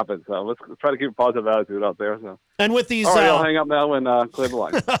going to happen. So let's try to keep a positive attitude out there. So. And with these, all right, I'll hang up now and clear the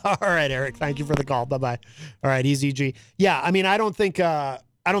line. All right, Eric. Thank you for the call. Bye-bye. All right, Eazy-G. Yeah, I mean, I don't think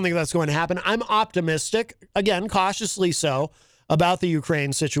that's going to happen. I'm optimistic, again, cautiously so, about the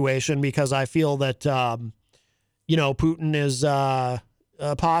Ukraine situation, because I feel that you know, Putin is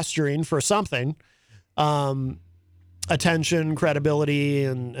posturing for something, attention, credibility,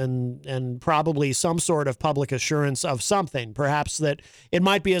 and probably some sort of public assurance of something. Perhaps that it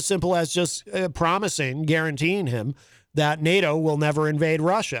might be as simple as just guaranteeing him that NATO will never invade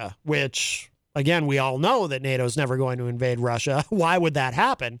Russia, which, again, we all know that NATO's never going to invade Russia. Why would that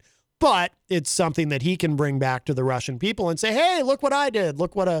happen? But it's something that he can bring back to the Russian people and say, hey, look what I did.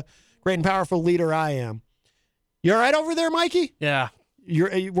 Look what a great and powerful leader I am. You all right over there, Mikey? Yeah.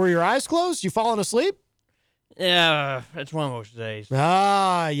 Were your eyes closed? You falling asleep? Yeah, it's one of those days.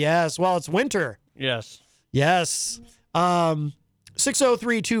 Ah, yes. Well, it's winter. Yes. Yes.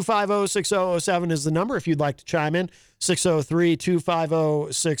 603-250-6007 is the number if you'd like to chime in.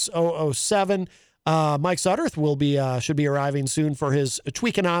 603-250-6007. Mike Sutterth should be arriving soon for his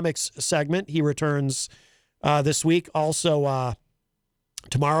Tweakonomics segment. He returns this week. Also,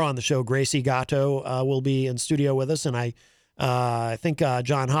 tomorrow on the show, Gracie Gatto will be in studio with us, and I think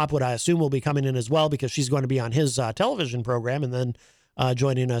John Hopwood, I assume, will be coming in as well, because she's going to be on his television program and then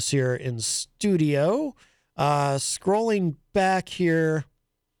joining us here in studio. Scrolling back here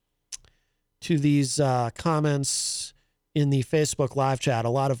to these comments in the Facebook live chat, a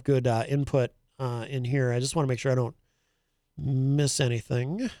lot of good input in here. I just want to make sure I don't miss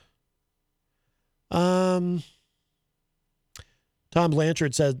anything. Tom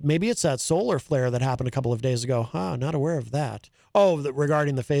Blanchard said, maybe it's that solar flare that happened a couple of days ago. Not aware of that. Oh,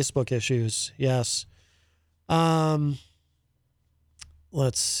 regarding the Facebook issues. Yes. Let's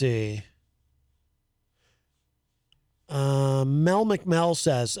see. Mel McMell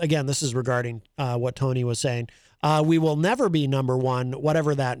says, again, this is regarding what Tony was saying. We will never be number one,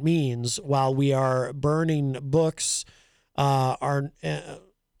 whatever that means, while we are burning books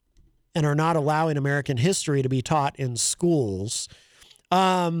and are not allowing American history to be taught in schools.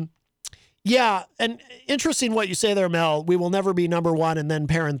 Yeah, and interesting what you say there, Mel. We will never be number one, and then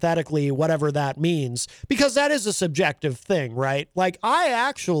parenthetically, whatever that means, because that is a subjective thing, right? Like, I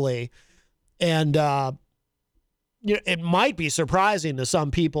actually, and you know, it might be surprising to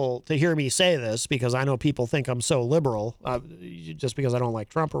some people to hear me say this, because I know people think I'm so liberal, just because I don't like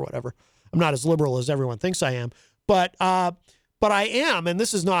Trump or whatever. I'm not as liberal as everyone thinks I am, but I am, and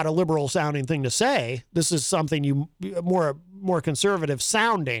this is not a liberal sounding thing to say. This is something more conservative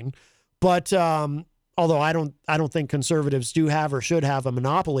sounding, but although I don't think conservatives do have or should have a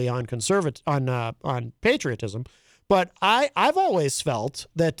monopoly on on patriotism, but I've always felt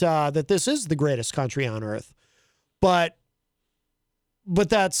that that this is the greatest country on earth. But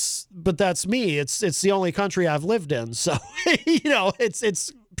that's me. It's the only country I've lived in. So, you know,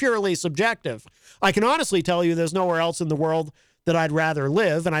 it's purely subjective. I can honestly tell you there's nowhere else in the world that I'd rather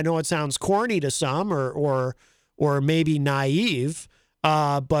live. And I know it sounds corny to some or maybe naive.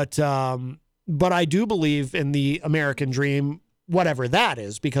 But I do believe in the American dream, whatever that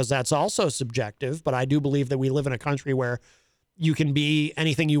is, because that's also subjective. But I do believe that we live in a country where you can be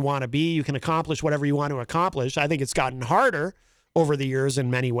anything you want to be. You can accomplish whatever you want to accomplish. I think it's gotten harder over the years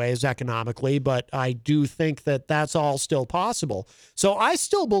in many ways economically, but I do think that that's all still possible. So I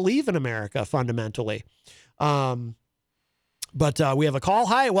still believe in America fundamentally. But we have a call.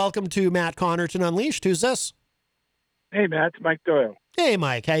 Hi, welcome to Matt Connarton Unleashed. Who's this? Hey, Matt, it's Mike Doyle. Hey,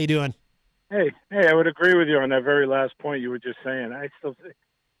 Mike, how you doing? Hey, I would agree with you on that very last point you were just saying. I still think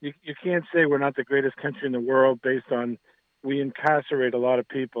you can't say we're not the greatest country in the world based on we incarcerate a lot of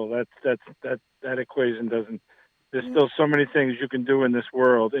people. That equation doesn't. There's still so many things you can do in this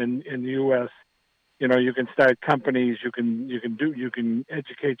world. In the U.S., you can start companies. You can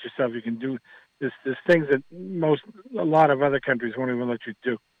educate yourself. You can do there's things that a lot of other countries won't even let you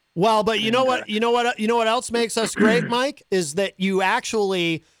do. Well, but you know what else makes us great, Mike, is that you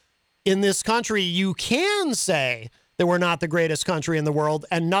actually, in this country, you can say that we're not the greatest country in the world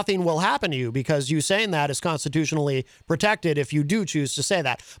and nothing will happen to you because you saying that is constitutionally protected if you do choose to say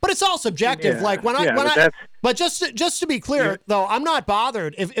that. But it's all subjective. Yeah, like but just to be clear, though, I'm not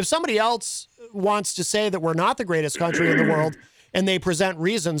bothered if somebody else wants to say that we're not the greatest country in the world and they present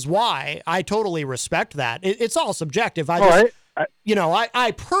reasons why. I totally respect that. It's all subjective.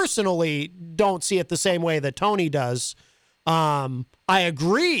 I personally don't see it the same way that Tony does. I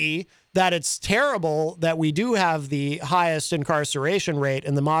agree that it's terrible that we do have the highest incarceration rate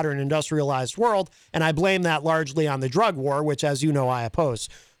in the modern industrialized world, and I blame that largely on the drug war, which, as you know, I oppose.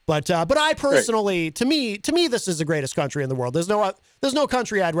 But I personally, to me, this is the greatest country in the world. There's no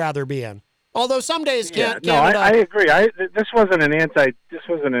country I'd rather be in. Although some days Canada. I agree. This wasn't an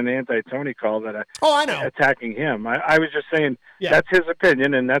anti-Tony call that I know, attacking him. I was just saying that's his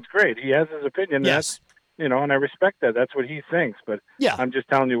opinion, and that's great. He has his opinion. Yes. And I respect that. That's what he thinks. But I'm just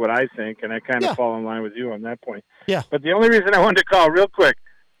telling you what I think, and I kind of fall in line with you on that point. Yeah. But the only reason I wanted to call real quick,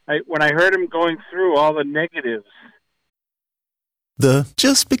 when I heard him going through all the negatives. The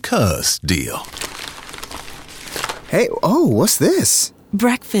just because deal. Hey, what's this?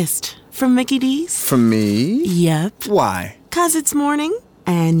 Breakfast from Mickey D's. From me? Yep. Why? 'Cause it's morning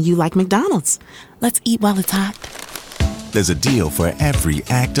and you like McDonald's. Let's eat while it's hot. There's a deal for every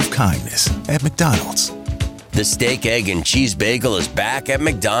act of kindness at McDonald's. The steak, egg, and cheese bagel is back at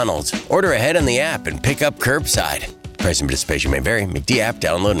McDonald's. Order ahead on the app and pick up curbside. Price and participation may vary. McD app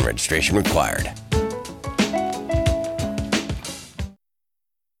download and registration required.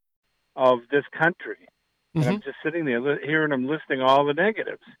 Of this country. And I'm just sitting there hearing him listing all the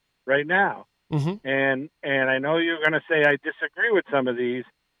negatives right now. Mm-hmm. And I know you're going to say I disagree with some of these,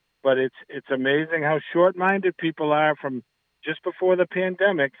 but it's amazing how short-minded people are from just before the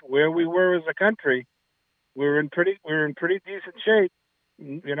pandemic, where we were as a country. We were in pretty decent shape,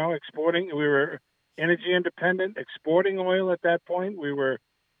 exporting. We were energy independent, exporting oil at that point. We were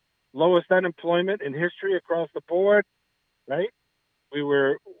lowest unemployment in history across the board, right?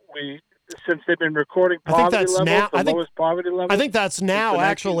 Since they've been recording poverty levels, lowest poverty levels. I think that's now,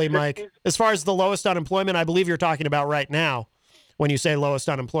 actually, Mike. As far as the lowest unemployment, I believe you're talking about right now when you say lowest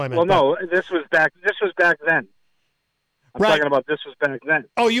unemployment. Well, no, this was back then. I'm talking about this was back then.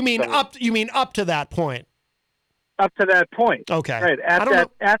 Oh, you mean up to that point? Up to that point. Okay. Right.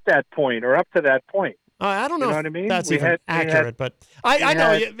 At that point or up to that point. I don't know. You know what I mean? That's accurate, but I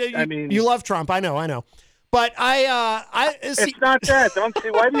know. You love Trump. I know. But it's not that. Don't see.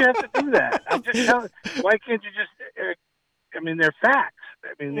 Why do you have to do that? I'm just telling. Why can't you just? They're facts.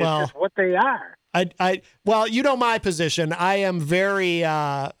 It's just what they are. Well, you know my position. I am very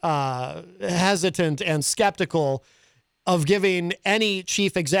hesitant and skeptical of giving any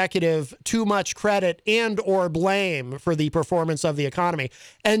chief executive too much credit and or blame for the performance of the economy.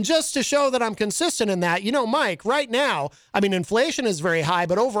 And just to show that I'm consistent in that, Mike, right now, inflation is very high,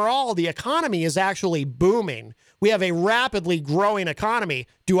 but overall the economy is actually booming. We have a rapidly growing economy.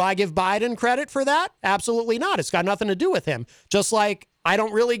 Do I give Biden credit for that? Absolutely not. It's got nothing to do with him. Just like I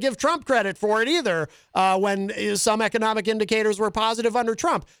don't really give Trump credit for it either when some economic indicators were positive under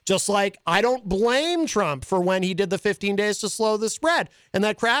Trump. Just like I don't blame Trump for when he did the 15 days to slow the spread and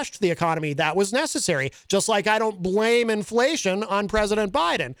that crashed the economy. That was necessary. Just like I don't blame inflation on President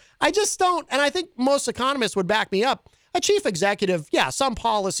Biden. I just don't. And I think most economists would back me up. A chief executive, some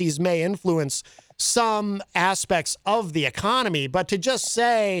policies may influence some aspects of the economy, but to just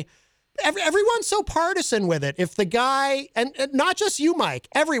say everyone's so partisan with it. If the guy, and not just you, Mike,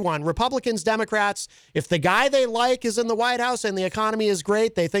 everyone, Republicans, Democrats, if the guy they like is in the White House and the economy is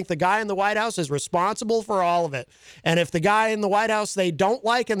great, they think the guy in the White House is responsible for all of it. And if the guy in the White House they don't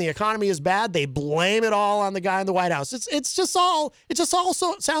like and the economy is bad, they blame it all on the guy in the White House. It just all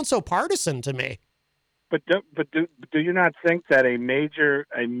sounds so partisan to me. But do you not think that a major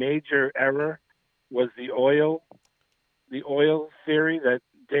error was the oil theory that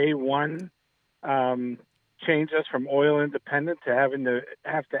day one changed us from oil independent to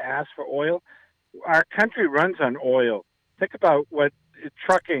have to ask for oil? Our country runs on oil. Think about what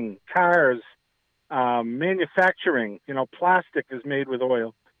trucking, cars, manufacturing. Plastic is made with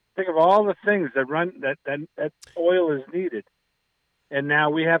oil. Think of all the things that that oil is needed, and now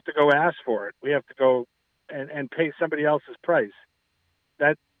we have to go ask for it. We have to go and pay somebody else's price.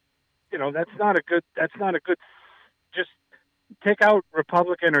 That that's not a good. That's not a good. Just take out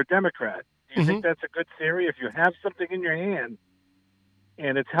Republican or Democrat. Do you think that's a good theory? If you have something in your hand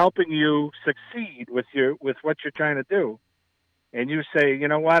and it's helping you succeed with what you're trying to do, and you say, you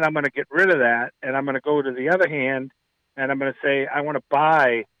know what, I'm going to get rid of that, and I'm going to go to the other hand, and I'm going to say I want to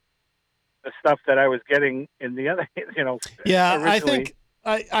buy the stuff that I was getting in the other, Yeah, originally.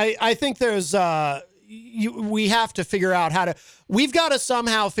 I think there's we have to figure out we've got to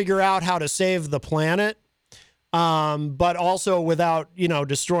somehow figure out how to save the planet, but also without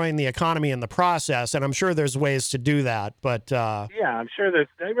destroying the economy in the process. And I'm sure there's ways to do that. But yeah, I'm sure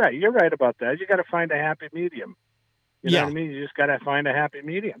right. You're right about that. You got to find a happy medium. You know what I mean? You just got to find a happy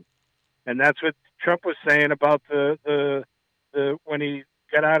medium, and that's what Trump was saying about the when he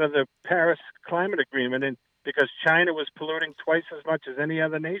got out of the Paris Climate Agreement, and because China was polluting twice as much as any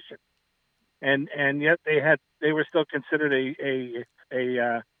other nation, and yet they were still considered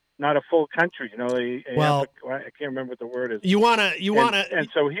a not a full country. I can't remember what the word is. You wanna, and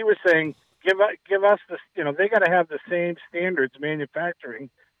so he was saying, give us the, they got to have the same standards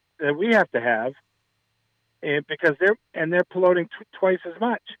manufacturing that we have to have, and because they're polluting twice as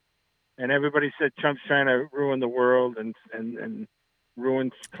much. And everybody said Trump's trying to ruin the world and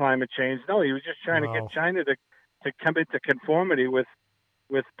ruin climate change. No, he was just trying to get China to come into conformity with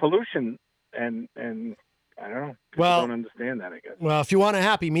pollution, and I don't know. People don't understand that, I guess. Well, if you want a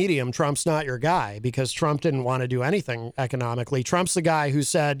happy medium, Trump's not your guy, because Trump didn't want to do anything economically. Trump's the guy who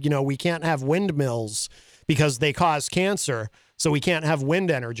said, we can't have windmills because they cause cancer. So we can't have wind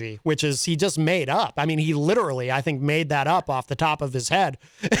energy, which is he just made up. I mean, he literally, I think, made that up off the top of his head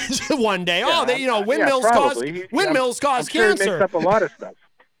one day. Windmills cause sure cancer. He makes up a lot of stuff.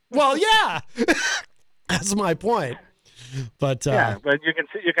 Well, yeah, that's my point. But but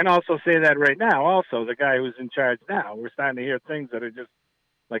you can also say that right now. Also, the guy who's in charge now, we're starting to hear things that are just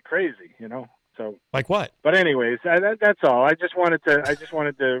like crazy, So like what? But anyways, that's all. I just wanted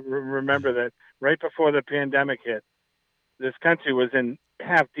to remember that right before the pandemic hit, this country was in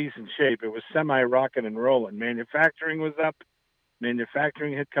half decent shape. It was semi-rocking and rolling. Manufacturing was up.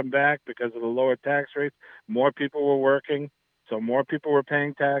 Manufacturing had come back because of the lower tax rates. More people were working, so more people were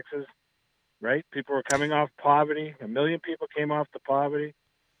paying taxes, right? People were coming off poverty. 1 million people came off the poverty.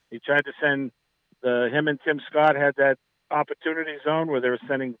 He tried to send him and Tim Scott had that opportunity zone where they were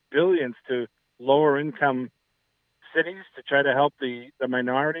sending billions to lower income cities to try to help the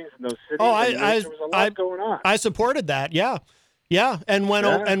minorities in those cities. There was a lot going on. I supported that. Yeah. And when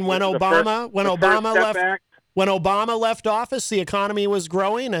Obama left office, the economy was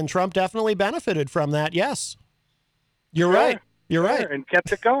growing, and Trump definitely benefited from that. Yes, you're right. You're right, and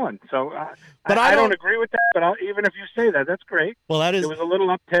kept it going. So, but I don't agree with that. But even if you say that, that's great. Well, that is. There was a little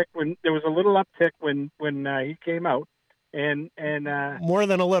uptick when he came out, and more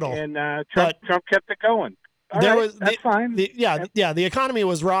than a little. And Trump kept it going. That's fine. The economy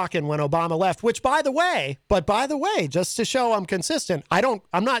was rocking when Obama left, which by the way, just to show I'm consistent,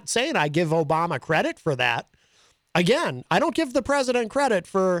 I'm not saying I give Obama credit for that. Again, I don't give the president credit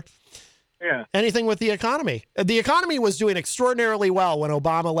for anything with the economy. The economy was doing extraordinarily well when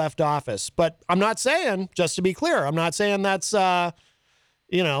Obama left office, but I'm not saying, just to be clear, I'm not saying that's that's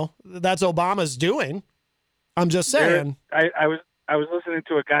Obama's doing. I'm just saying. I was listening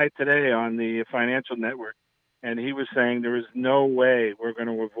to a guy today on the Financial Network, and he was saying there is no way we're going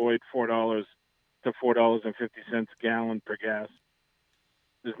to avoid $4 to $4.50 a gallon per gas.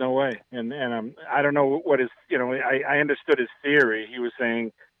 There's no way. And I don't know what his, I understood his theory. He was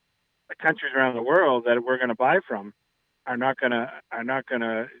saying the countries around the world that we're going to buy from are not going to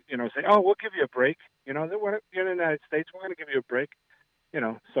say, oh, we'll give you a break. You're in the United States, we're going to give you a break.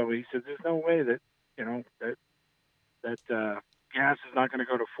 So he said there's no way that gas is not going to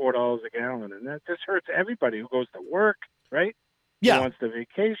go to $4 a gallon, and that just hurts everybody who goes to work, right? Yeah. Who wants to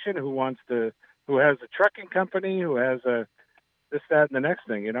vacation, who has a trucking company, who has this, that, and the next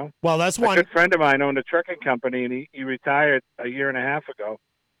thing, Well, that's one. A good friend of mine owned a trucking company, and he retired a year and a half ago,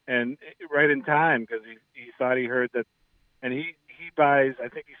 and right in time because he thought he heard that, and he buys, I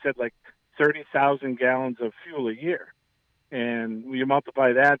think he said like 30,000 gallons of fuel a year. And you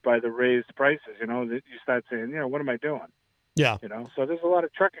multiply that by the raised prices, you start saying, what am I doing? Yeah. So there's a lot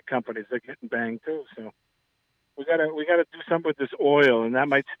of trucking companies that are getting banged too. So we gotta do something with this oil, and that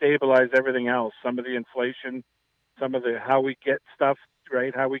might stabilize everything else. Some of the inflation, some of the how we get stuff,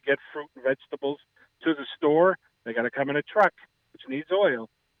 right? How we get fruit and vegetables to the store. They got to come in a truck, which needs oil.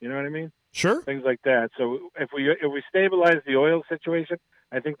 You know what I mean? Sure. Things like that. So if we stabilize the oil situation,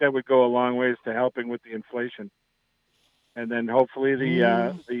 I think that would go a long ways to helping with the inflation. And then hopefully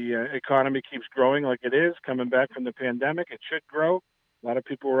the economy keeps growing like it is, coming back from the pandemic. It should grow. A lot of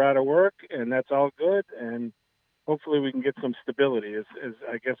people were out of work, and that's all good. And hopefully we can get some stability is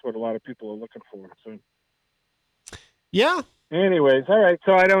I guess what a lot of people are looking for. So, yeah. Anyways, all right.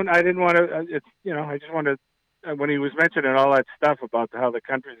 So I didn't want to, it's, I just wanted, when he was mentioning all that stuff about how the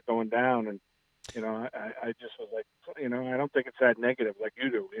country's going down, and, I just was like, I don't think it's that negative like you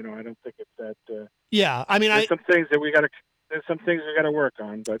do. I don't think it's that. Yeah. I mean, there's some things that we got to work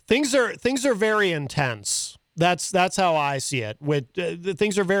on, but things are very intense. That's how I see it. With the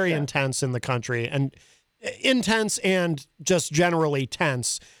things are very intense in the country, and intense and just generally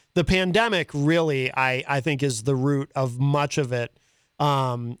tense. The pandemic really, I think, is the root of much of it.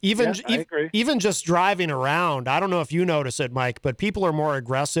 Even just driving around, I don't know if you notice it, Mike, but people are more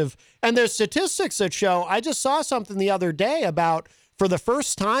aggressive. And there's statistics that show, I just saw something the other day about, for the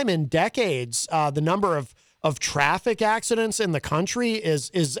first time in decades, the number of traffic accidents in the country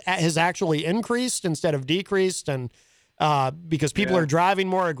has actually increased instead of decreased, and because people are driving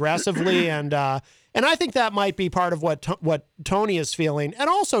more aggressively, and I think that might be part of what Tony is feeling, and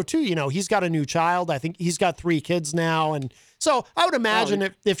also too, he's got a new child. I think he's got 3 kids now, and so I would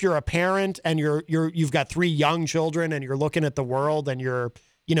imagine if you're a parent and you've got 3 young children and you're looking at the world and you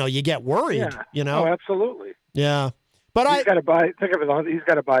get worried. Oh, absolutely. Yeah. But he's got to buy. Think of it. He's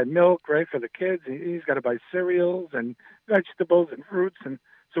got to buy milk, right, for the kids. He's got to buy cereals and vegetables and fruits, and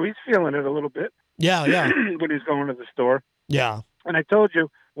so he's feeling it a little bit. Yeah. When he's going to the store. Yeah. And I told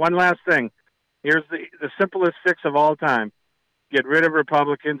you one last thing. Here's the simplest fix of all time: get rid of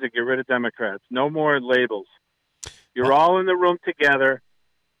Republicans and get rid of Democrats. No more labels. You're all in the room together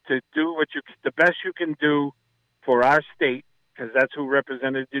to do the best you can do for our state, because that's who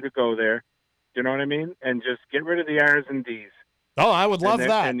represented you to go there. You know what I mean? And just get rid of the R's and D's. Oh, I would love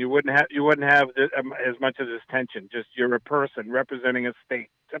that. And you wouldn't have as much of this tension. Just you're a person representing a state.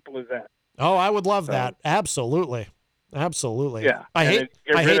 Simple as that. Oh, I would love that. Absolutely. Yeah. I hate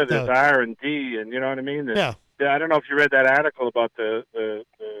rid of this R and D, and you know what I mean? I don't know if you read that article about the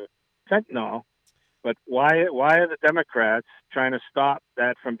fentanyl, but why are the Democrats trying to stop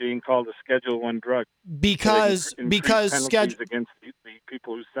that from being called a Schedule I drug? Because penalties against the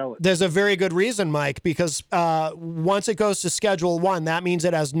people who sell it. There's a very good reason, Mike, because once it goes to Schedule I, that means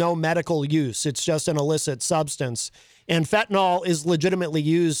it has no medical use. It's just an illicit substance. And fentanyl is legitimately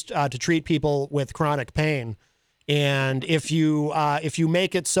used to treat people with chronic pain. And if you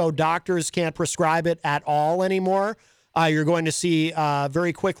make it so doctors can't prescribe it at all anymore, you're going to see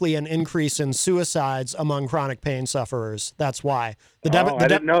very quickly an increase in suicides among chronic pain sufferers. That's why. I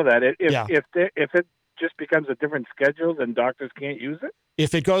didn't know that. If it just becomes a different schedule, then doctors can't use it?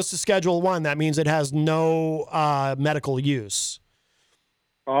 If it goes to Schedule I, that means it has no medical use.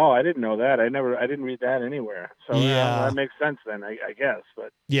 Oh, I didn't know that. I didn't read that anywhere. So that makes sense then, I guess.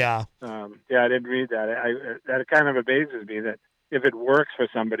 But yeah, I didn't read that. That kind of amazes me that if it works for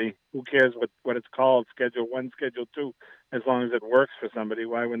somebody, who cares what it's called, Schedule I, Schedule II, as long as it works for somebody,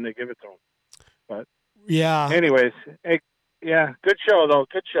 why wouldn't they give it to them? But yeah. Anyways, good show though.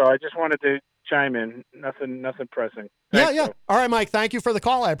 Good show. I just wanted to chime in. Nothing pressing. Thanks, yeah. All right, Mike. Thank you for the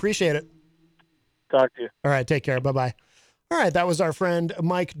call. I appreciate it. Talk to you. All right. Take care. Bye-bye. All right. That was our friend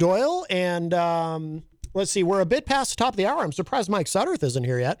Mike Doyle. And let's see. We're a bit past the top of the hour. I'm surprised Mike Sutterth isn't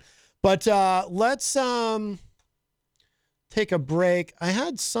here yet. But let's take a break. I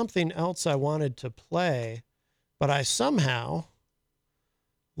had something else I wanted to play, but I somehow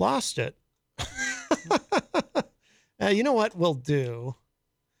lost it. You know what we'll do?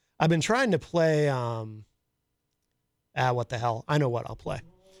 I've been trying to play, what the hell? I know what I'll play.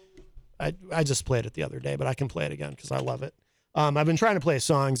 I just played it the other day, but I can play it again because I love it. I've been trying to play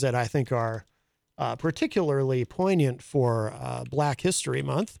songs that I think are particularly poignant for Black History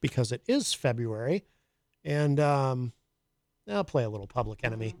Month because it is February. And I'll play a little Public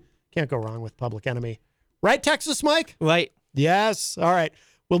Enemy. Can't go wrong with Public Enemy. Right, Texas Mike? Right. Yes. All right.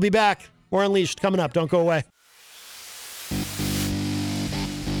 We'll be back. More Unleashed coming up. Don't go away.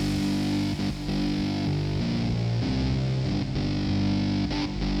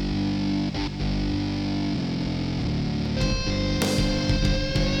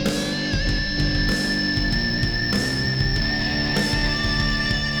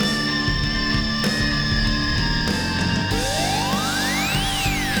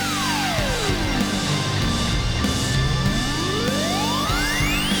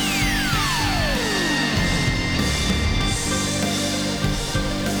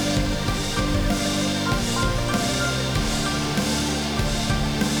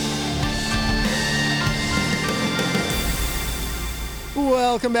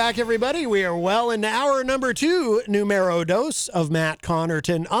 Welcome back, everybody. We are well into hour number 2, numero dos of Matt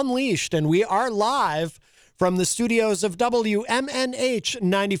Connarton Unleashed, and we are live from the studios of WMNH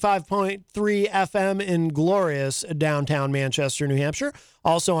 95.3 FM in glorious downtown Manchester, New Hampshire.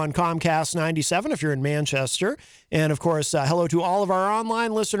 Also on Comcast 97 if you're in Manchester. And, of course, hello to all of our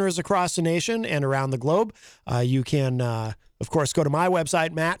online listeners across the nation and around the globe. You can... Of course, go to my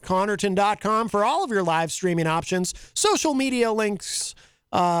website, mattconnarton.com, for all of your live streaming options, social media links,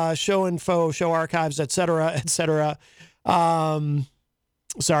 show info, show archives, etc., etc.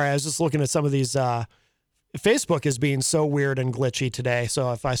 Sorry, I was just looking at some of these. Facebook is being so weird and glitchy today,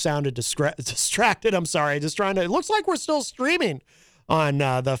 so if I sounded distracted, I'm sorry. Just trying to. It looks like we're still streaming on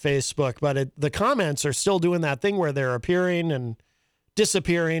the Facebook, but the comments are still doing that thing where they're appearing and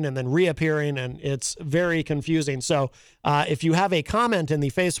disappearing and then reappearing, and it's very confusing. So if you have a comment in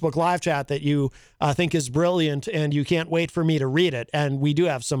the Facebook live chat that you think is brilliant and you can't wait for me to read it, and we do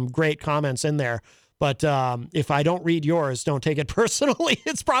have some great comments in there, but if I don't read yours, don't take it personally.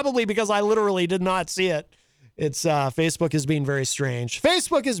 It's probably because I literally did not see it. It's Facebook is being very strange.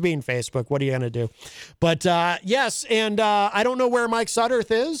 Facebook is being Facebook. What are you going to do? But yes, and I don't know where Mike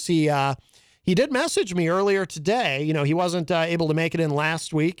Sutterth is. He did message me earlier today. You know, he wasn't able to make it in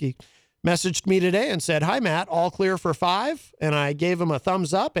last week. He messaged me today and said, "Hi, Matt, all clear for 5." And I gave him a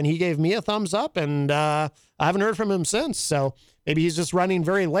thumbs up, and he gave me a thumbs up, and I haven't heard from him since. So maybe he's just running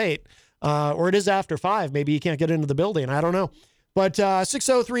very late, or it is after 5. Maybe he can't get into the building. I don't know. But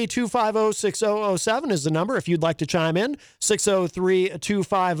 603-250-6007 is the number if you'd like to chime in,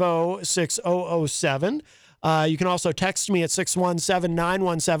 603-250-6007. You can also text me at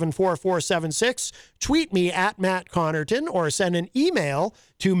 617-917-4476, tweet me at Matt Connarton, or send an email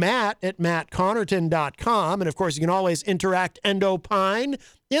to matt@mattconnerton.com. And, of course, you can always interact and opine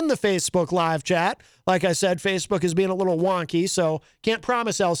in the Facebook live chat. Like I said, Facebook is being a little wonky, so can't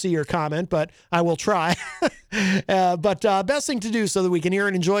promise I'll see your comment, but I will try. But best thing to do so that we can hear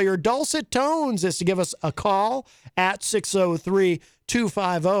and enjoy your dulcet tones is to give us a call at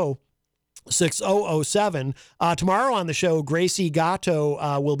 603-250-6007. Tomorrow on the show, Gracie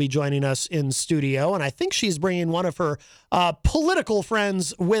Gatto will be joining us in studio, and I think she's bringing one of her political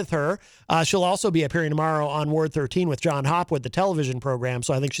friends with her. She'll also be appearing tomorrow on Ward 13 with John Hopwood, the television program,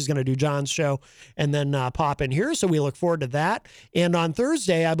 so I think she's going to do John's show and then pop in here, so we look forward to that. And on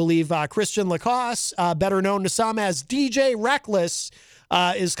Thursday, I believe Christian Lacoste, better known to some as DJ Reckless,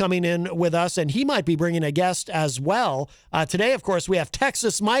 is coming in with us, and he might be bringing a guest as well. Today, of course, we have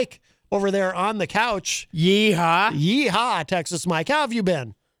Texas Mike over there on the couch. Yeehaw. Yeehaw, Texas Mike. How have you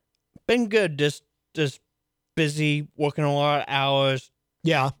been? Been good. Just busy, working a lot of hours.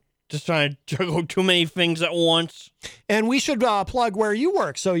 Yeah. Just trying to juggle too many things at once. And we should plug where you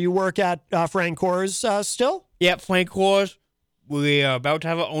work. So you work at Frank Coors still? Yep, Frank Coors. We are about to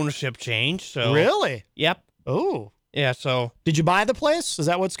have an ownership change. So Really? Yep. Oh. Yeah, so. Did you buy the place? Is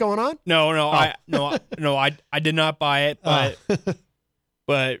that what's going on? No, I did not buy it, but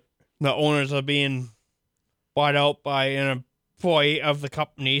but the owners are being bought out by an employee of the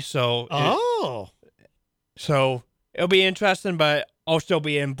company, so so it'll be interesting, but I'll still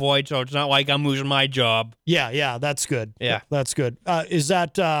be employed, so it's not like I'm losing my job. Yeah, that's good. Yeah, that's good. Is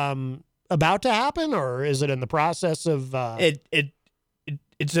that about to happen, or is it in the process of?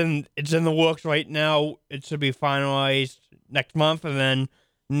 It's in the works right now. It should be finalized next month, and then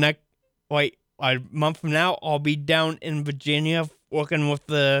a month from now, I'll be down in Virginia working with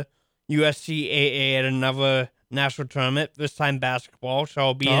the USCAA at another national tournament. This time basketball.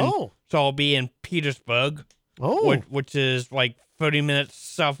 So I'll be in Petersburg. Which is like 30 minutes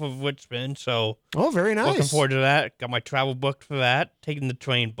south of Richmond. So very nice. Looking forward to that. Got my travel booked for that. Taking the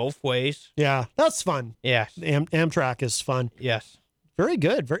train both ways. Yeah, that's fun. Yeah, Amtrak is fun. Yes. Very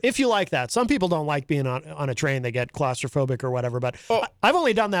good. If you like that. Some people don't like being on a train. They get claustrophobic or whatever. But I've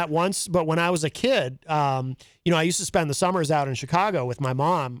only done that once. But when I was a kid, I used to spend the summers out in Chicago with my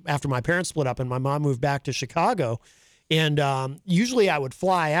mom after my parents split up and my mom moved back to Chicago. And usually I would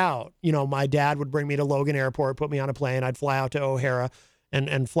fly out. My dad would bring me to Logan Airport, put me on a plane. I'd fly out to O'Hara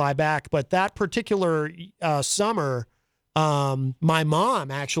and fly back. But that particular summer, my mom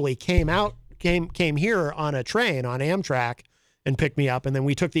actually came here on a train on Amtrak and picked me up, and then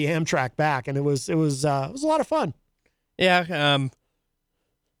we took the Amtrak back, and it was a lot of fun. Yeah,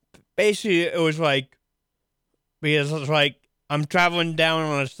 basically it was like, because it's like I'm traveling down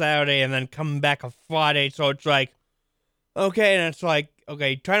on a Saturday and then coming back on Friday, so it's like, okay, and it's like,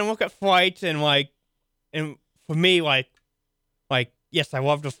 okay, trying to look at flights and for me, like yes, I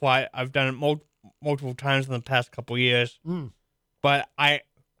love to fly. I've done it multiple times in the past couple years, but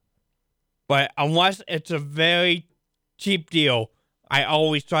unless it's a very cheap deal, I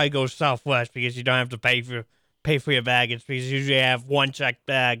always try to go Southwest because you don't have to pay for your baggage because usually I have one checked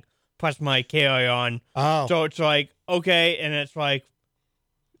bag plus my carry-on. Oh. So it's like, okay, and it's like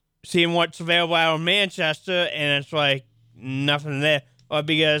seeing what's available out of Manchester, and it's like nothing there. Or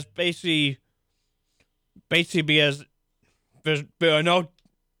because basically because there are no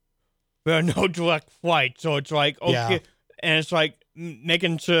direct flights, so it's like okay, Yeah. and it's like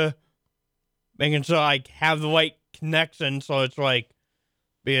making sure like have the right connection. So it's like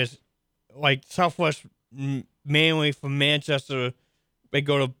because like Southwest mainly from Manchester, they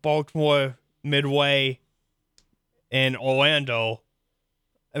go to Baltimore, Midway, and Orlando,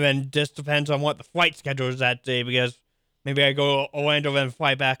 and then just depends on what the flight schedule is that day because maybe I go to Orlando and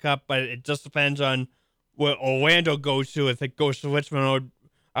fly back up, but it just depends on where Orlando goes to. If it goes to Richmond,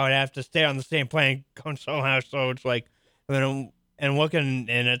 I would have to stay on the same plane going somehow. So it's like, and looking,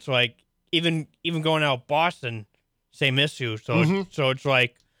 and it's like even going out of Boston, same issue. So so it's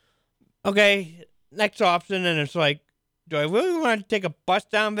like, okay, next option, and it's like, do I really want to take a bus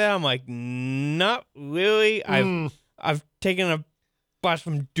down there? I'm like, not really. I've taken a bus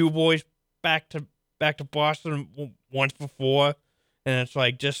from Du Bois back to Boston once before, and it's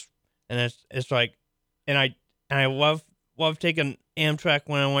like it's like, and I love taking Amtrak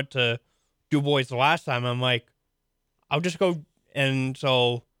when I went to Du Bois the last time. I'm like, I'll just go, and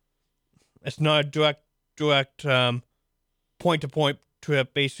so it's not a direct point to point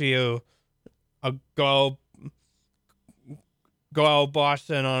trip. Basically, I'll go out of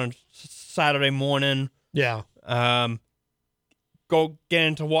Boston on Saturday morning. Yeah. Go get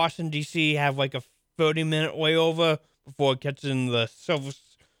into Washington, D.C., have like a 30-minute layover before catching the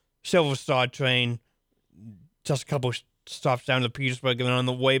Silver Star train. Just a couple stops down to Petersburg, and then on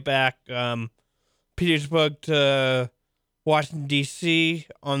the way back, Petersburg to Washington, D.C.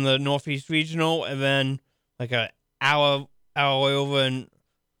 on the Northeast Regional, and then like an hour layover in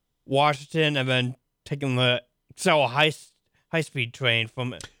Washington, and then taking the Excel high-speed train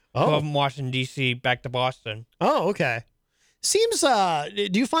from Washington, D.C. back to Boston. Oh, okay. Seems,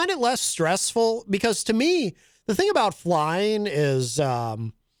 do you find it less stressful? Because to me, the thing about flying is,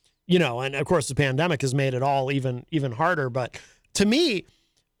 and of course the pandemic has made it all even harder. But to me,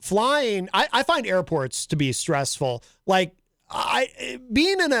 flying, I find airports to be stressful. Like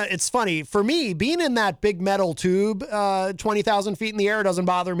it's funny for me, being in that big metal tube, 20,000 feet in the air doesn't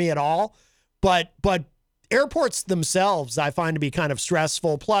bother me at all. But airports themselves, I find to be kind of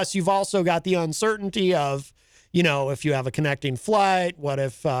stressful. Plus you've also got the uncertainty of, if you have a connecting flight, what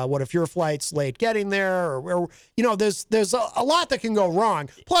if your flight's late getting there, or there's a lot that can go wrong.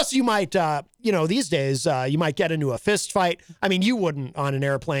 Plus, you might, these days, you might get into a fist fight. I mean, you wouldn't on an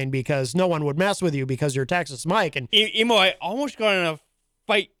airplane because no one would mess with you because you're Texas Mike. And Emo, I almost got in a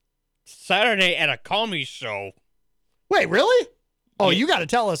fight Saturday at a comedy show. Wait, really? Oh, you got to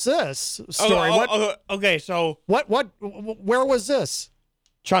tell us this story. Okay, so where was this?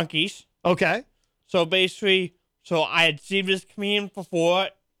 Chunky's. Okay. So basically. So I had seen this comedian before.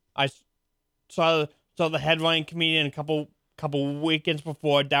 I saw the headline comedian a couple weekends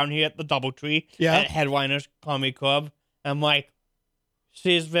before down here at the DoubleTree at Headliners Comedy Club. And I'm like,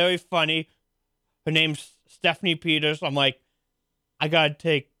 she is very funny. Her name's Stephanie Peters. I'm like, I gotta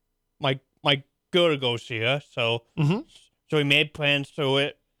take my girl to go see her. So so we made plans to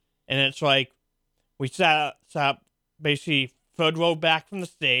it, and it's like we sat up basically third row back from the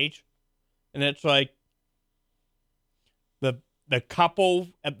stage, and it's like. The couple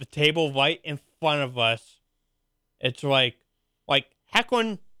at the table right in front of us, it's like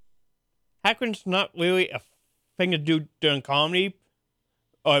hecklin's not really a thing to do during comedy.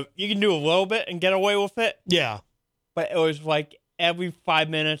 Or you can do a little bit and get away with it. Yeah. But it was like every 5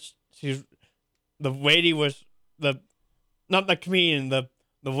 minutes, the lady was not the comedian, the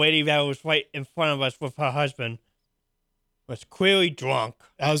lady that was right in front of us with her husband was clearly drunk.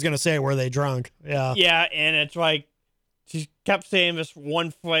 I was gonna say, were they drunk? Yeah. Yeah, and it's like. She kept saying this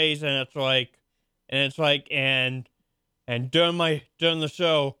one phrase, and it's like, and during the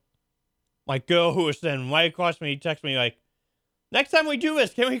show, my girl who was sitting right across from me texted me like, next time we do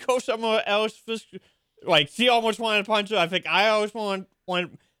this, can we go somewhere else? Like, she almost wanted to punch her. I think I always want. I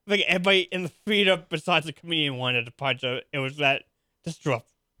think everybody in the theater besides the comedian wanted to punch her. It was that disrupted.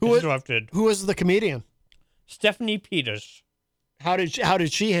 Who was the comedian? Stephanie Peters. How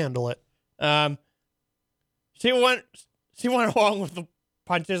did she handle it? She went along with the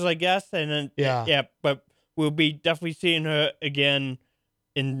punches, I guess, and then yeah. But we'll be definitely seeing her again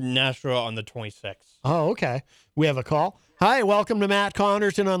in Nashville on the 26th. Oh, okay. We have a call. Hi, welcome to Matt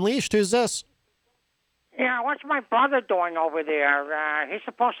Connarton Unleashed. Who's this? Yeah, what's my brother doing over there? He's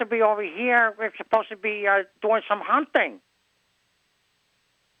supposed to be over here. We're supposed to be doing some hunting.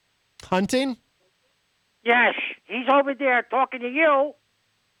 hunting? Yes, he's over there talking to you.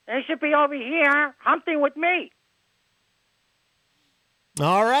 And he should be over here hunting with me.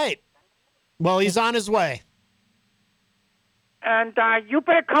 All right. Well, he's on his way. And you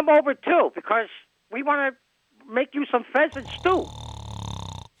better come over, too, because we want to make you some pheasant stew.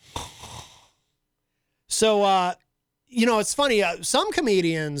 So, it's funny. Some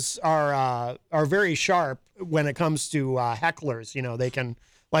comedians are very sharp when it comes to hecklers. They can,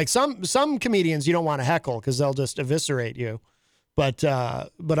 like some comedians you don't want to heckle because they'll just eviscerate you. But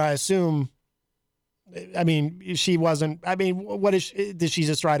I assume, she wasn't. What is she, did she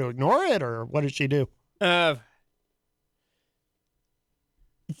just try to ignore it, or what did she do?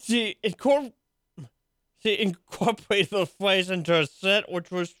 She incorporated the phrase into her set, which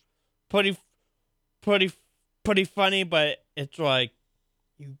was pretty funny. But it's like,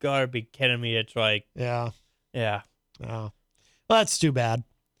 you gotta be kidding me! It's like, yeah. Oh, well, that's too bad.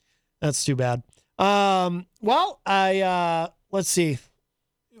 Well, let's see.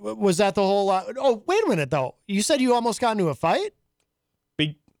 Was that the whole? Oh, wait a minute though. You said you almost got into a fight.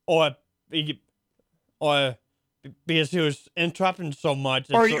 Because he was interrupting so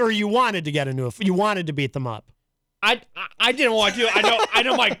much. Or you wanted to get into you wanted to beat them up. I didn't want to. I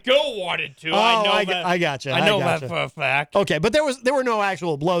know my girl wanted to. Oh, I got you. I know that for a fact. Okay, but there were no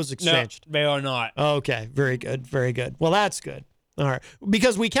actual blows exchanged. No, they are not. Okay, very good, very good. Well, that's good. All right,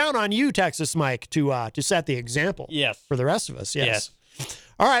 because we count on you, Texas Mike, to set the example. Yes. For the rest of us. Yes.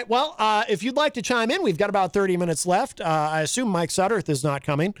 All right. Well, if you'd like to chime in, we've got about 30 minutes left. I assume Mike Sutterth is not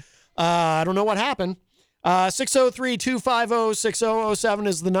coming. I don't know what happened. 603-250-6007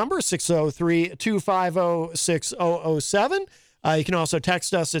 is the number, 603-250-6007. You can also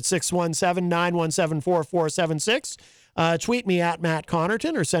text us at 617-917-4476. Tweet me at Matt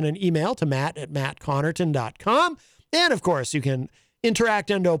Connarton or send an email to matt@mattconnerton.com. And, of course, you can interact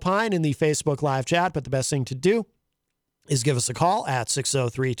and opine in the Facebook live chat, but the best thing to do is give us a call at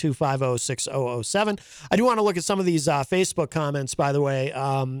 603-250-6007. I do want to look at some of these Facebook comments, by the way.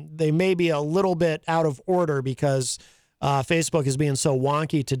 They may be a little bit out of order because Facebook is being so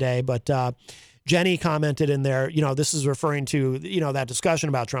wonky today, but Jenny commented in there, this is referring to, that discussion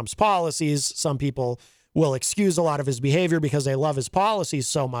about Trump's policies. Some people will excuse a lot of his behavior because they love his policies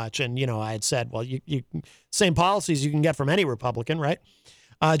so much. And, I had said, well, you same policies you can get from any Republican, right?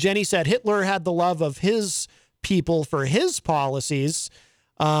 Jenny said Hitler had the love of his people for his policies.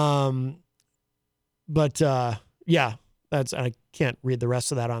 Yeah, I can't read the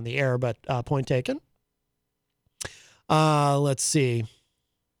rest of that on the air, but point taken. Let's see.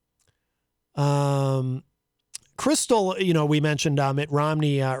 Crystal, we mentioned Mitt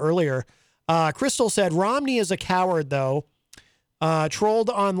Romney earlier. Crystal said Romney is a coward, though.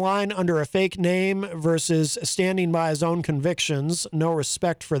 Trolled online under a fake name versus standing by his own convictions. No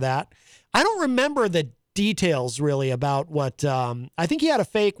respect for that. I don't remember the details really about what I think he had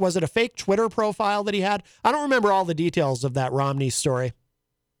was it a fake Twitter profile that he had? I don't remember all the details of that Romney story.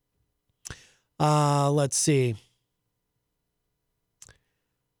 Let's see.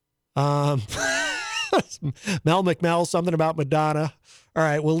 Mel McMell, something about Madonna. All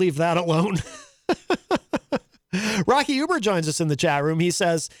right, we'll leave that alone. Rocky Uber joins us in the chat room. He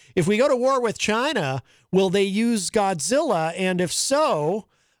says, if we go to war with China, will they use Godzilla? And if so,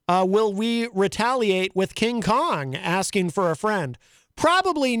 will we retaliate with King Kong? Asking for a friend.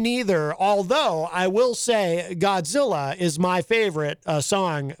 Probably neither, although I will say Godzilla is my favorite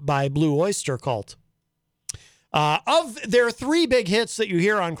song by Blue Oyster Cult. Of their three big hits that you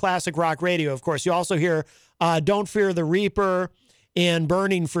hear on classic rock radio, of course, you also hear Don't Fear the Reaper and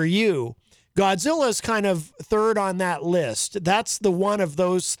Burning for You. Godzilla is kind of third on that list. That's the one of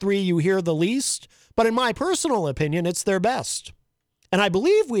those three you hear the least, but in my personal opinion, it's their best. And I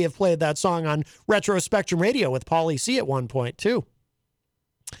believe we have played that song on Retro Spectrum Radio with Paulie C at one point, too.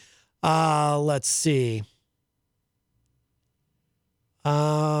 Let's see.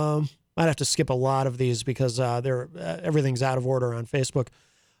 Might have to skip a lot of these because everything's out of order on Facebook.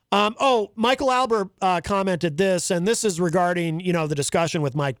 Michael Albert commented this, and this is regarding, the discussion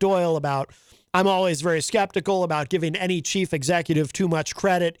with Mike Doyle about, I'm always very skeptical about giving any chief executive too much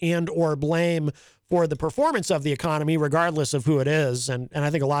credit and or blame for the performance of the economy, regardless of who it is. And I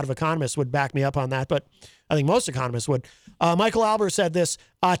think a lot of economists would back me up on that, but I think most economists would. Michael Albert said this,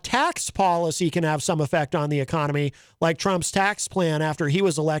 tax policy can have some effect on the economy, like Trump's tax plan after he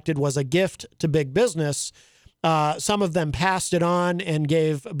was elected was a gift to big business. Some of them passed it on and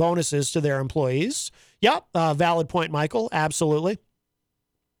gave bonuses to their employees. Yep, valid point, Michael. Absolutely.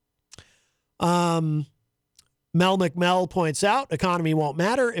 Mel McMell points out, economy won't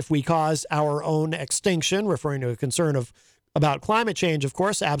matter if we cause our own extinction, referring to a concern of about climate change, of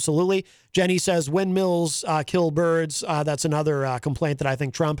course, absolutely. Jenny says windmills kill birds. That's another complaint that I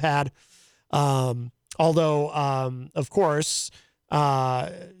think Trump had. Although, of course,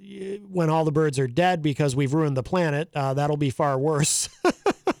 when all the birds are dead because we've ruined the planet, that'll be far worse.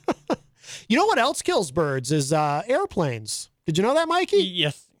 You know what else kills birds is airplanes. Did you know that, Mikey?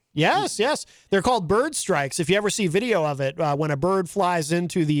 Yes. Yes. They're called bird strikes. If you ever see video of it, when a bird flies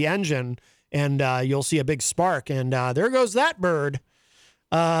into the engine and you'll see a big spark, and there goes that bird.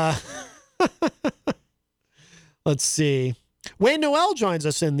 Let's see. Wayne Noel joins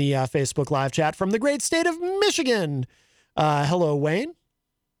us in the Facebook Live chat from the great state of Michigan. Hello, Wayne.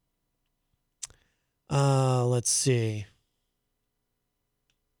 Let's see.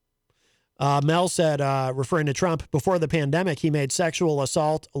 Mel said, referring to Trump, before the pandemic, he made sexual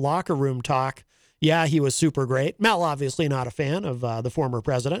assault locker room talk. Yeah, he was super great. Mel, obviously not a fan of the former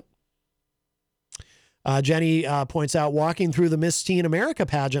president. Jenny points out walking through the Miss Teen America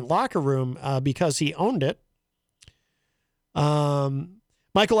pageant locker room because he owned it.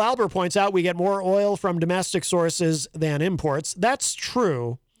 Michael Albert points out we get more oil from domestic sources than imports. That's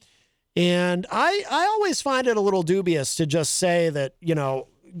true. And I always find it a little dubious to just say that, you know,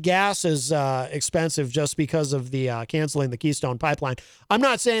 gas is expensive just because of the canceling the Keystone Pipeline. I'm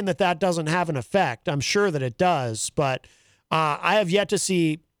not saying that that doesn't have an effect. I'm sure that it does, but I have yet to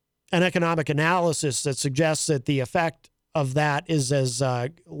see an economic analysis that suggests that the effect of that is as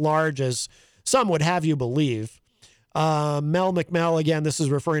large as some would have you believe. Mel McMell, again, this is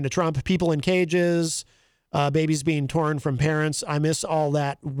referring to Trump. People in cages, babies being torn from parents. I miss all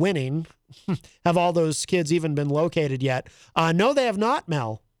that winning. Have all those kids even been located yet? No, they have not,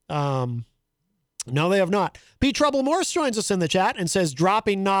 Mel. No, they have not. Pete Trouble Morse joins us in the chat and says,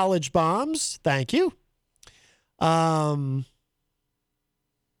 dropping knowledge bombs. Thank you. Michael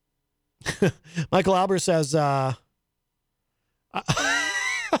Albert says,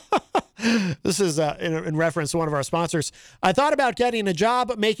 this is in reference to one of our sponsors. I thought about getting a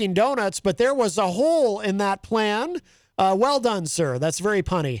job making donuts, but there was a hole in that plan. Well done, sir. That's very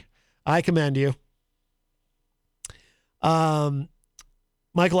punny. I commend you. Michael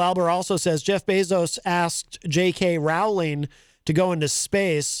Albert also says Jeff Bezos asked J.K. Rowling to go into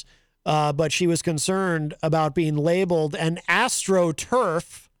space, but she was concerned about being labeled an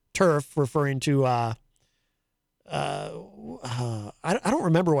astroturf. Turf, referring to I don't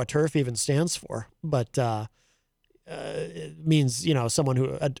remember what turf even stands for, but it means, you know, someone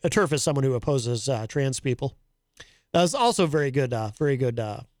who a turf is someone who opposes trans people. That was also very good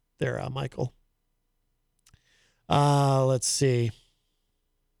there, Michael. Let's see.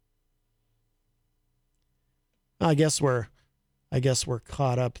 I guess we're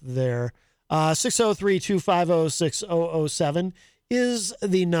caught up there. 603-250-6007 is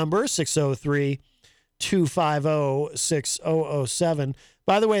the number. 603-250-6007.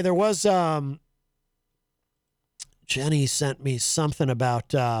 By the way, there was Jenny sent me something about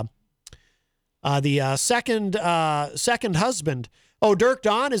the second husband. Oh, Dirk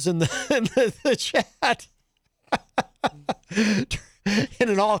Don is in the chat. And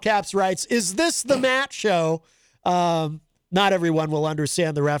in all caps writes, is this the Matt Show? Not everyone will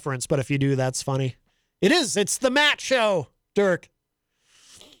understand the reference, but if you do, that's funny. It is. It's the Matt Show, Dirk.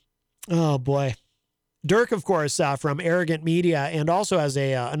 Oh, boy. Dirk, of course, from Arrogant Media, and also has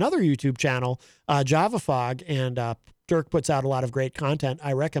another YouTube channel, Java Fog, and Dirk puts out a lot of great content.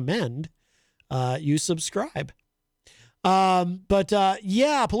 I recommend you subscribe. But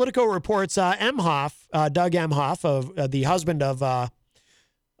Politico reports Emhoff, Doug Emhoff, of the husband of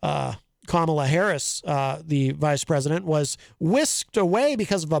Kamala Harris, the vice president, was whisked away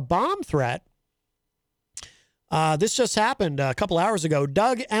because of a bomb threat. This just happened a couple hours ago.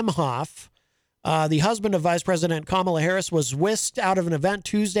 Doug Emhoff, the husband of Vice President Kamala Harris, was whisked out of an event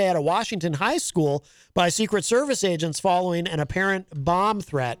Tuesday at a Washington high school by Secret Service agents following an apparent bomb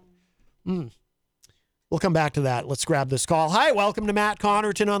threat. We'll come back to that. Let's grab this call. Hi, welcome to Matt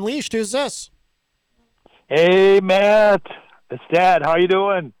Connarton Unleashed. Who's this? Hey, Matt. It's Dad. How you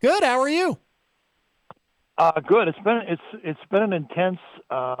doing? Good. How are you? Good. It's been an intense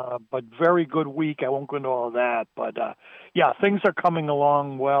but very good week. I won't go into all of that, but things are coming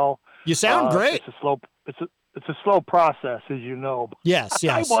along well. You sound great. It's a slow process, as you know. Yes.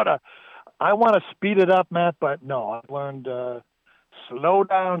 I want to speed it up, Matt, but no. I've learned slow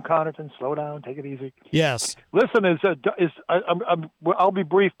down, Connarton. Slow down. Take it easy. Yes. Listen, I'll be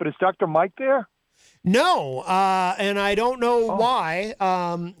brief, but is Dr. Mike there? No, and I don't know why.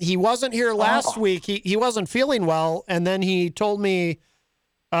 He wasn't here last week. He wasn't feeling well, and then he told me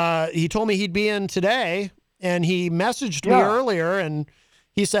he'd be in today, and he messaged me earlier, and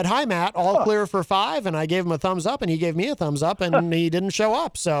He said, "Hi, Matt, all clear for 5." And I gave him a thumbs up, and he gave me a thumbs up, and he didn't show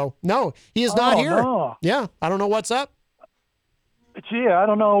up. So, no, he is not here. No. Yeah, I don't know what's up. Gee, I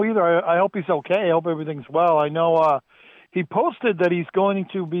don't know either. I hope he's okay. I hope everything's well. I know he posted that he's going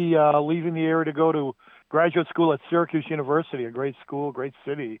to be leaving the area to go to graduate school at Syracuse University, a great school, great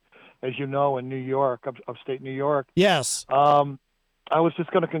city, as you know, in New York, upstate New York. Yes. I was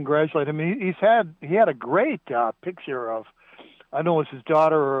just going to congratulate him. He had a great picture of, I don't know if it was his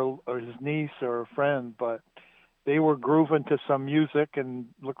daughter or his niece or a friend, but they were grooving to some music and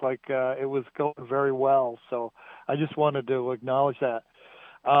looked like it was going very well. So I just wanted to acknowledge that.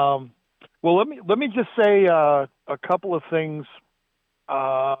 Well, let me just say a couple of things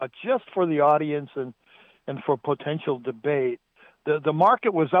just for the audience and for potential debate. The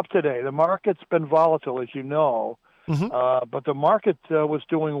market was up today. The market's been volatile, as you know, but the market was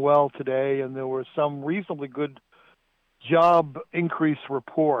doing well today, and there were some reasonably good job increase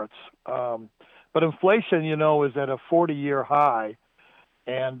reports. But inflation, you know, is at a 40-year high.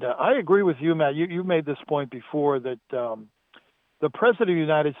 And I agree with you, Matt. You made this point before that the President of the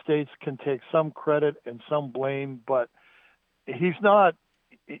United States can take some credit and some blame, but he's not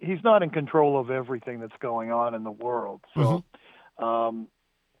in control of everything that's going on in the world. So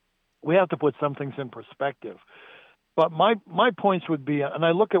we have to put some things in perspective. But my points would be, and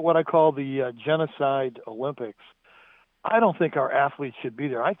I look at what I call the genocide Olympics, I don't think our athletes should be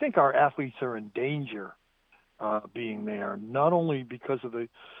there. I think our athletes are in danger being there, not only because of the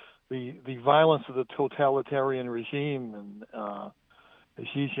violence of the totalitarian regime and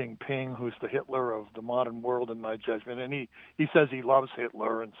Xi Jinping, who's the Hitler of the modern world, in my judgment, and he says he loves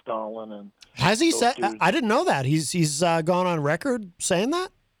Hitler and Stalin. And has he said? I didn't know that. He's gone on record saying that.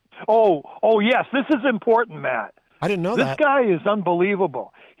 Oh yes, this is important, Matt. I didn't know that. This guy is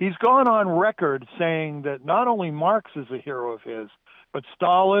unbelievable. He's gone on record saying that not only Marx is a hero of his, but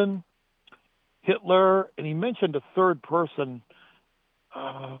Stalin, Hitler, and he mentioned a third person.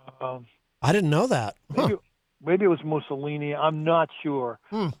 I didn't know that. Maybe it was Mussolini. I'm not sure.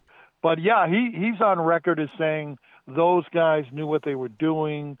 But yeah, he's on record as saying those guys knew what they were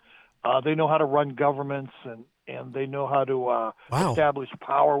doing. They know how to run governments, and they know how to establish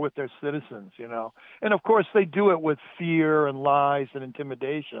power with their citizens, you know. And of course, they do it with fear and lies and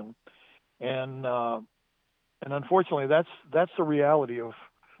intimidation. And unfortunately, that's the reality of.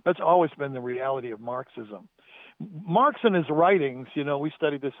 That's always been the reality of Marxism. Marx in his writings, you know, we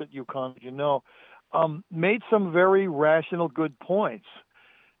studied this at UConn, you know, made some very rational, good points.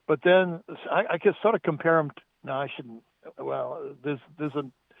 But then I can sort of compare him. No, I shouldn't. Well, there's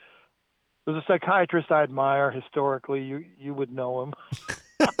a psychiatrist I admire historically. You would know him.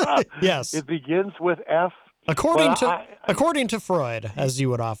 Yes. It begins with F. According to Freud, as you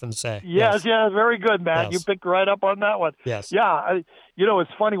would often say. Yes, very good, Matt. Yes. You picked right up on that one. Yes. Yeah, you know,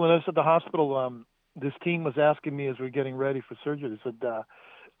 it's funny, when I was at the hospital, this team was asking me as we were getting ready for surgery, they said,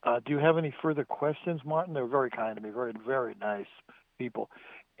 do you have any further questions, Martin? They were very kind to me, very, very nice people,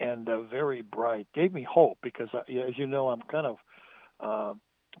 and very bright. Gave me hope because, as you know, I'm kind of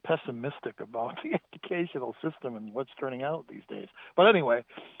pessimistic about the educational system and what's turning out these days. But anyway,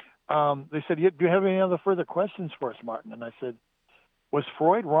 they said, do you have any other further questions for us, Martin? And I said, was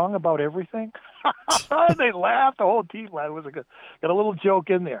Freud wrong about everything? They laughed. The whole team laughed. It was got a little joke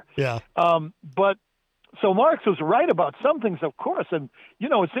in there. Yeah. But so Marx was right about some things, of course. And, you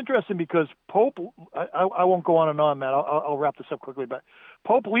know, it's interesting because Pope, I won't go on and on, Matt. I'll wrap this up quickly. But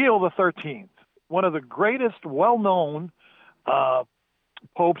Pope Leo XIII, one of the greatest, well-known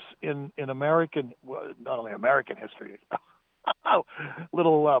popes in American, not only American history,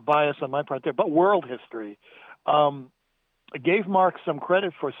 little bias on my part there, but world history, gave Marx some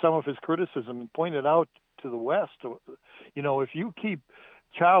credit for some of his criticism and pointed out to the West, you know, if you keep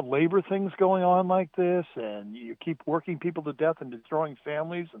child labor things going on like this and you keep working people to death and destroying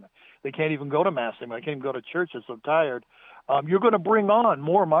families and they can't even go to mass anymore, they can't even go to church, they're so tired, you're going to bring on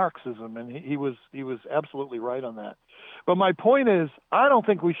more Marxism. And he was absolutely right on that. But my point is, I don't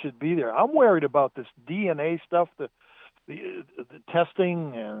think we should be there. I'm worried about this DNA stuff, the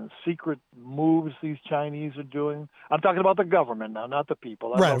testing and secret moves these Chinese are doing. I'm talking about the government now, not the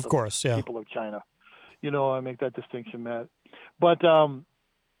people. Right, of course, yeah. People of China. You know, I make that distinction, Matt. But and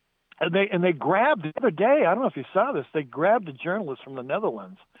they grabbed the other day, I don't know if you saw this, they grabbed a journalist from the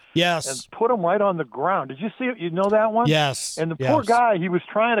Netherlands. Yes. And put him right on the ground. Did you see it? You know that one? Yes. And the poor guy, he was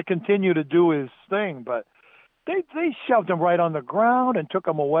trying to continue to do his thing, but they shoved him right on the ground and took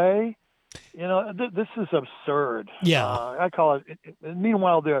him away. You know, this is absurd. Yeah. I call it.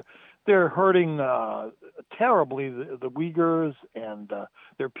 Meanwhile, they're hurting terribly the Uyghurs and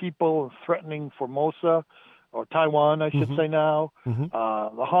their people, threatening Formosa. or Taiwan, I should say now.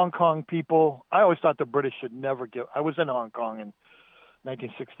 The Hong Kong people. I always thought the British should never give. I was in Hong Kong in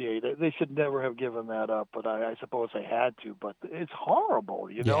 1968. They should never have given that up, but I suppose they had to. But it's horrible,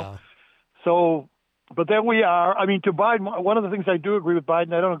 you know. Yeah. So, but then we are. I mean, to Biden, one of the things I do agree with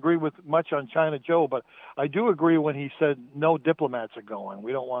Biden. I don't agree with much on China Joe, but I do agree when he said no diplomats are going.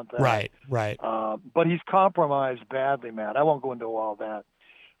 We don't want that. Right. Right. But he's compromised badly, Matt. I won't go into all that.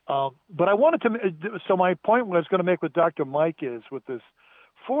 But I wanted to. So my point I was going to make with Dr. Mike is with this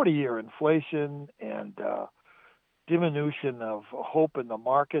 40-year inflation and diminution of hope in the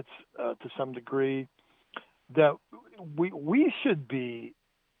markets to some degree, that we should be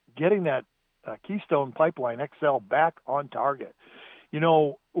getting that Keystone Pipeline XL back on target. You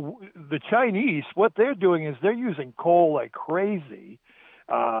know, the Chinese, what they're doing is they're using coal like crazy.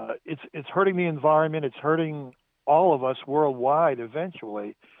 It's hurting the environment. It's hurting all of us worldwide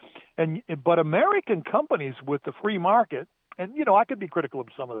eventually. But American companies with the free market, and you know, I could be critical of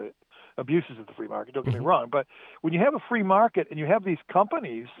some of the abuses of the free market, don't get me wrong, but when you have a free market and you have these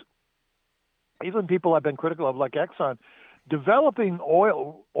companies, even people I've been critical of like Exxon, developing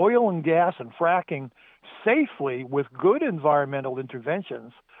oil and gas and fracking safely with good environmental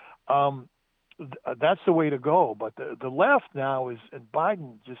interventions, that's the way to go. But the left now is, and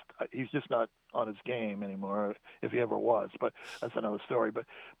Biden he's just not on his game anymore, if he ever was. But that's another story. But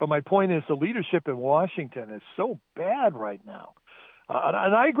my point is the leadership in Washington is so bad right now.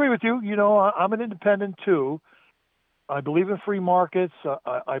 And I agree with you. You know, I'm an independent too. I believe in free markets.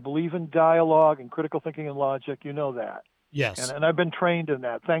 I believe in dialogue and critical thinking and logic. You know that. Yes. And I've been trained in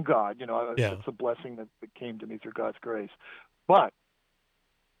that. Thank God. You know, it's a blessing that came to me through God's grace. But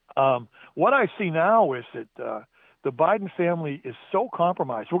what I see now is that the Biden family is so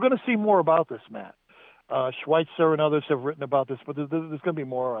compromised. We're going to see more about this, Matt. Schweitzer and others have written about this, but there's going to be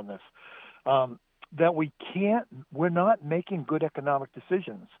more on this. That we're not making good economic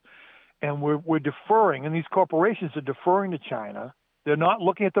decisions. And we're deferring, and these corporations are deferring to China. They're not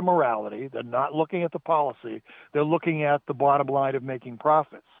looking at the morality. They're not looking at the policy. They're looking at the bottom line of making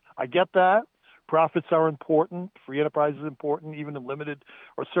profits. I get that. Profits are important. Free enterprise is important, even in limited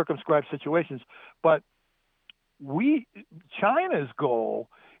or circumscribed situations. But China's goal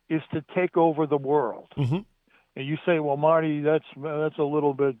is to take over the world. And you say, well, Marty, that's a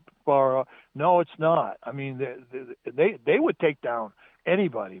little bit far. No, it's not. I mean, they would take down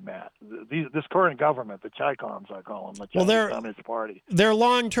anybody, Matt. This current government, the Chi-Coms, I call them, the Chinese Communist Party. They're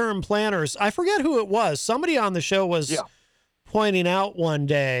long-term planners. I forget who it was. Somebody on the show was pointing out one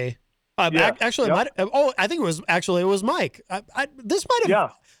day. Actually, I think it was Mike. This might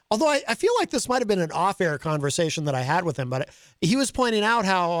have. Although I feel like this might have been an off-air conversation that I had with him, but he was pointing out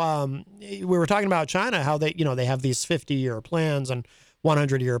how we were talking about China, how they have these 50-year plans and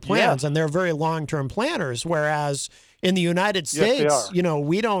 100-year plans, and they're very long-term planners. Whereas in the United States,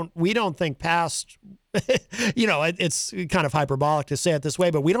 we don't think past. It's kind of hyperbolic to say it this way,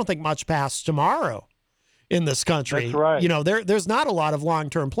 but we don't think much past tomorrow in this country. That's right. There's not a lot of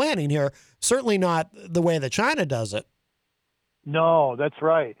long-term planning here. Certainly not the way that China does it. No, that's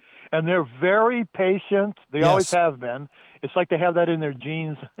right. And they're very patient. They always have been. It's like they have that in their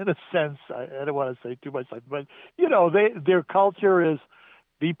genes, in a sense. I don't want to say too much, but their culture is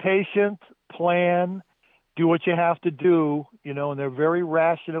be patient, plan, do what you have to do. And they're very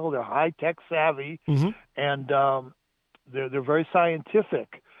rational. They're high-tech savvy, and they're very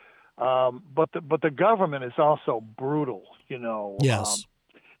scientific. But the government is also brutal. Yes.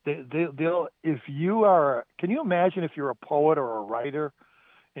 They'll if you are. Can you imagine if you're a poet or a writer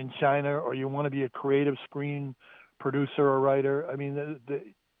in China, or you want to be a creative screen producer or writer? I mean,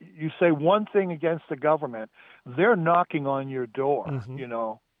 you say one thing against the government, they're knocking on your door.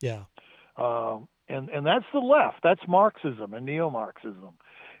 Yeah. And that's the left. That's Marxism and neo-Marxism.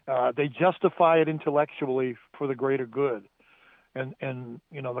 They justify it intellectually for the greater good. And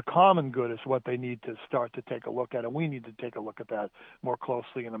the common good is what they need to start to take a look at, and we need to take a look at that more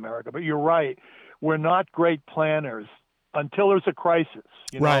closely in America. But you're right, we're not great planners until there's a crisis.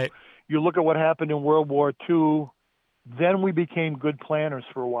 Right. You look at what happened in World War II, then we became good planners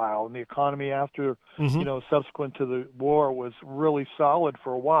for a while, and the economy after, subsequent to the war was really solid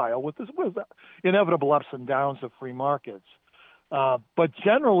for a while with inevitable ups and downs of free markets. But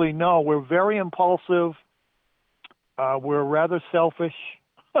generally, no, we're very impulsive. We're rather selfish.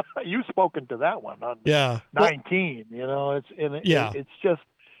 You've spoken to that one on 19.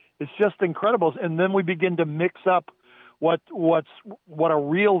 It's just incredible. And then we begin to mix up what are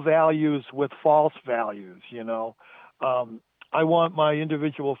real values with false values. I want my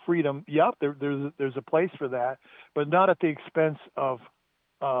individual freedom. Yep, there's a place for that, but not at the expense of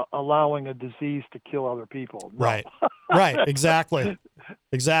allowing a disease to kill other people. No. Right. Right. Exactly.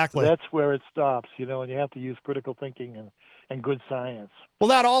 Exactly. That's where it stops, and you have to use critical thinking and good science. Well,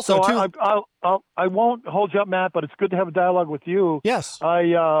 that also, so too. I won't hold you up, Matt, but it's good to have a dialogue with you. Yes.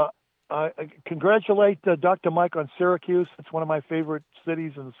 I congratulate Dr. Mike on Syracuse. It's one of my favorite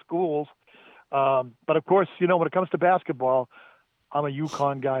cities and schools. But, of course, when it comes to basketball, I'm a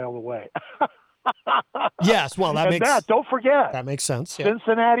UConn guy all the way. Yes, well, that makes Matt, don't forget. That makes sense. Yeah.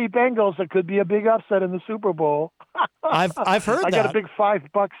 Cincinnati Bengals, it could be a big upset in the Super Bowl. I've heard that. I got a big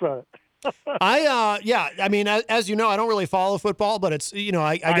 $5 on it. I mean, as you know, I don't really follow football, but it's,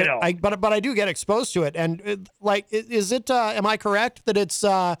 but I do get exposed to it. And is it, am I correct that it's,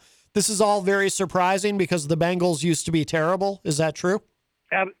 this is all very surprising because the Bengals used to be terrible? Is that true?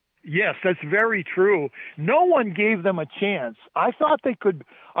 Yes, that's very true. No one gave them a chance. I thought they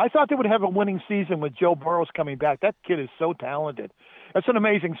would have a winning season with Joe Burrow coming back. That kid is so talented. That's an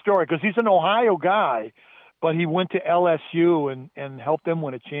amazing story because he's an Ohio guy, but he went to LSU and helped them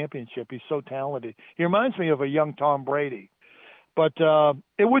win a championship. He's so talented. He reminds me of a young Tom Brady. But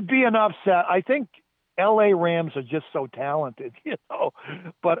it would be an upset. I think L.A. Rams are just so talented,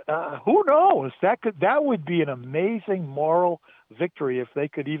 But who knows? That would be an amazing moral victory if they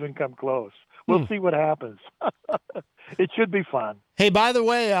could even come close. We'll see what happens. It should be fun. Hey, by the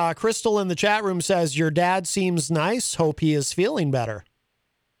way, Crystal in the chat room says, your dad seems nice. Hope he is feeling better.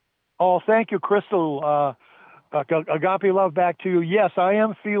 Oh, thank you, Crystal. Agape love back to you. Yes, I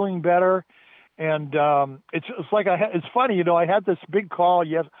am feeling better. And it's like it's funny, I had this big call.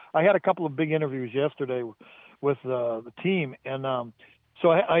 Yes, I had a couple of big interviews yesterday with the team. And so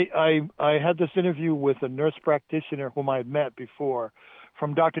I had this interview with a nurse practitioner whom I had met before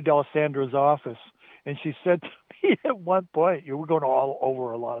from Dr. D'Alessandra's office. And she said to me at one point, we're going all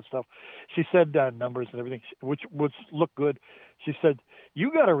over a lot of stuff. She said numbers and everything, which look good. She said,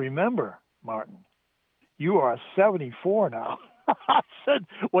 you got to remember, Martin, you are 74 now. I said,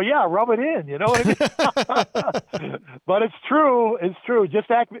 well, yeah, rub it in. You know what I mean? But it's true. It's true. Just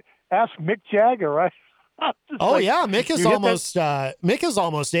ask Mick Jagger, right? Yeah, Mick is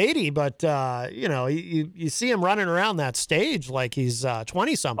almost 80, but you see him running around that stage like he's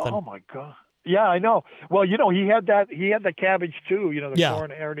 20 something. Oh my God. Yeah, I know. Well, he had the cabbage too, the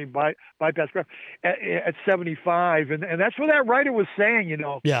coronary bypass at 75, and that's what that writer was saying. You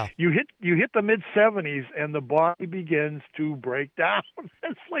hit the mid 70s and the body begins to break down.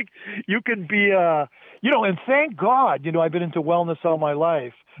 It's like you can be and thank God, I've been into wellness all my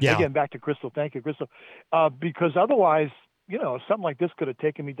life. Yeah. Again, back to Crystal. Thank you, Crystal. Because otherwise, something like this could have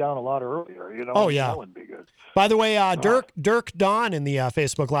taken me down a lot earlier. Oh, yeah. That wouldn't be good. By the way, Dirk Don in the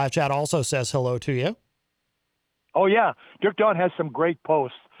Facebook live chat also says hello to you. Oh, yeah. Dirk Don has some great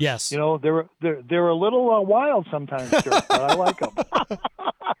posts. Yes. They're a little wild sometimes, Dirk, but I like them.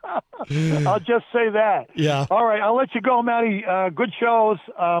 I'll just say that. Yeah. All right. I'll let you go, Matty. Good shows.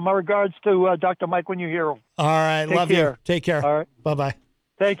 My regards to Dr. Mike when you hear him. All right. Love you. Take care. All right. Bye-bye.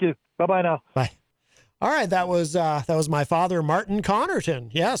 Thank you. Bye-bye now. Bye. All right, that was my father, Martin Connarton.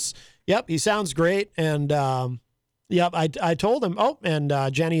 Yes, yep, he sounds great. And I told him. Oh, and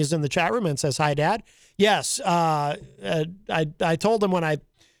Jenny is in the chat room and says hi, Dad. Yes, I told him when I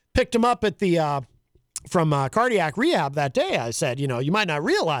picked him up at the from cardiac rehab that day. I said, you might not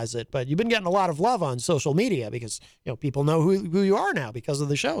realize it, but you've been getting a lot of love on social media because people know who you are now because of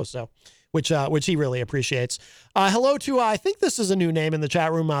the show. So. Which he really appreciates. Hello to, I think this is a new name in the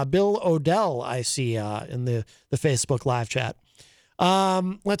chat room, Bill Odell, I see in the Facebook live chat.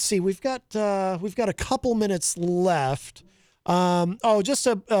 Let's see, we've got a couple minutes left. Just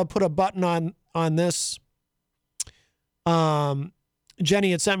to put a button on this,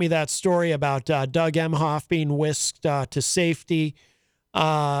 Jenny had sent me that story about Doug Emhoff being whisked to safety.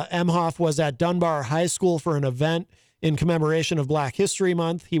 Emhoff was at Dunbar High School for an event in commemoration of Black History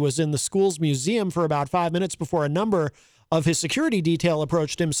Month. He was in the school's museum for about 5 minutes before a number of his security detail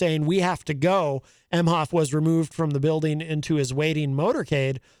approached him saying, "We have to go." Emhoff was removed from the building into his waiting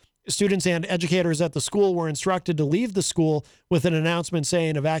motorcade. Students and educators at the school were instructed to leave the school with an announcement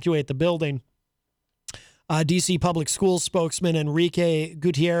saying, "Evacuate the building." D.C. Public Schools spokesman Enrique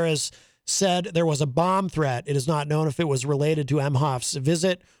Gutierrez said there was a bomb threat. It is not known if it was related to Emhoff's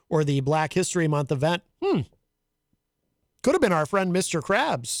visit or the Black History Month event. Could have been our friend Mr.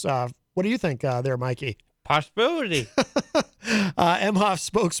 Krabs. What do you think there, Mikey? Possibility. Emhoff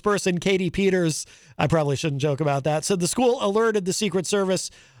spokesperson Katie Peters, I probably shouldn't joke about that, said the school alerted the Secret Service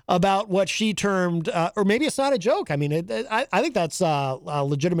about what she termed, or maybe it's not a joke. I mean, I think that's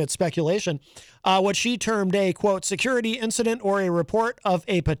legitimate speculation. What she termed a, quote, security incident or a report of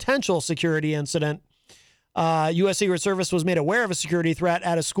a potential security incident. U.S. Secret Service was made aware of a security threat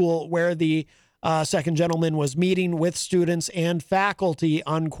at a school where the second gentleman was meeting with students and faculty,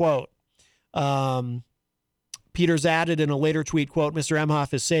 unquote. Peters added in a later tweet, quote, Mr.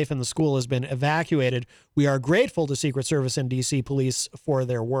 Emhoff is safe and the school has been evacuated. We are grateful to Secret Service and D.C. police for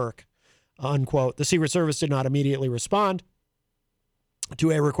their work, unquote. The Secret Service did not immediately respond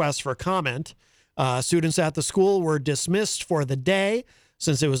to a request for comment. Students at the school were dismissed for the day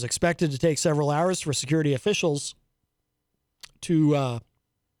since it was expected to take several hours for security officials to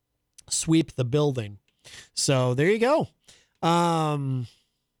sweep the building. So there you go.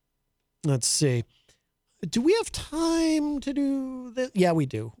 Let's see. Do we have time to do this? Yeah, we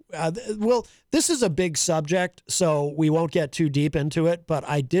do. Well, this is a big subject, so we won't get too deep into it, but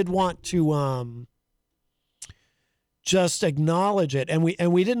I did want to just acknowledge it. And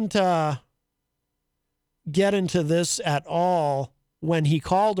we didn't get into this at all when he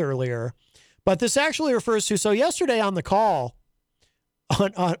called earlier, but this actually refers to, so yesterday on the call,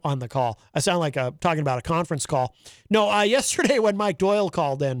 on the call, I sound like talking about a conference call. No, yesterday when Mike Doyle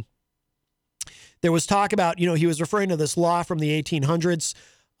called in, there was talk about, he was referring to this law from the 1800s.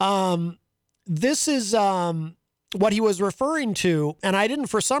 This is what he was referring to, and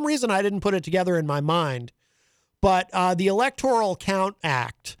for some reason, I didn't put it together in my mind, but the Electoral Count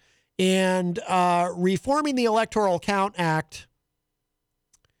Act and reforming the Electoral Count Act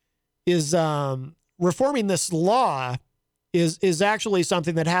is, reforming this law is actually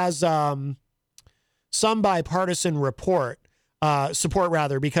something that has some bipartisan support,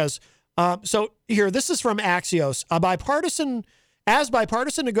 because so here, this is from Axios. As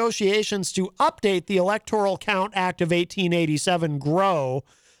bipartisan negotiations to update the Electoral Count Act of 1887 grow,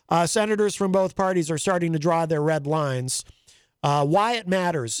 senators from both parties are starting to draw their red lines. Why it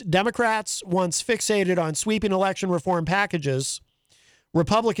matters. Democrats, once fixated on sweeping election reform packages,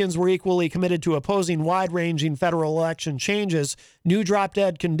 Republicans were equally committed to opposing wide-ranging federal election changes. New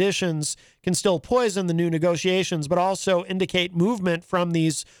drop-dead conditions can still poison the new negotiations, but also indicate movement from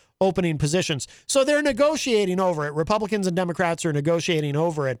these opening positions. So they're negotiating over it. Republicans and Democrats are negotiating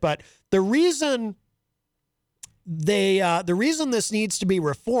over it. But the reason this needs to be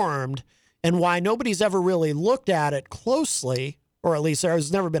reformed and why nobody's ever really looked at it closely, or at least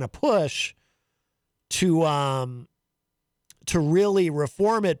there's never been a push to really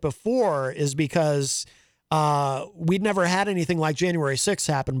reform it before, is because we'd never had anything like January 6th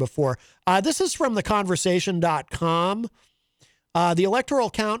happen before. This is from theconversation.com. The Electoral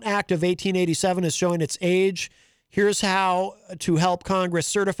Count Act of 1887 is showing its age. Here's how to help Congress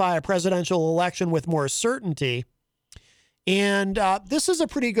certify a presidential election with more certainty. And this is a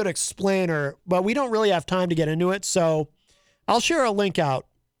pretty good explainer, but we don't really have time to get into it. So I'll share a link out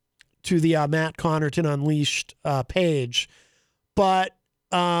to the Matt Connarton Unleashed page. But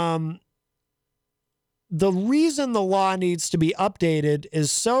the reason the law needs to be updated is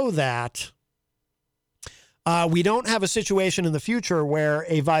so that we don't have a situation in the future where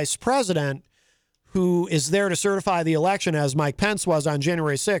a vice president who is there to certify the election, as Mike Pence was on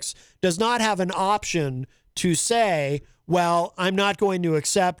January 6th, does not have an option to say, well, I'm not going to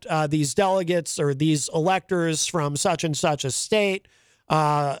accept these delegates or these electors from such and such a state.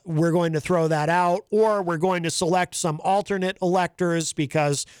 We're going to throw that out, or we're going to select some alternate electors,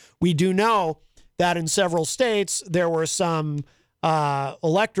 because we do know that in several states there were some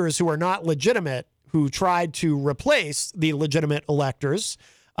electors who are not legitimate who tried to replace the legitimate electors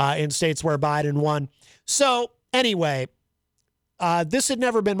in states where Biden won. So anyway, this had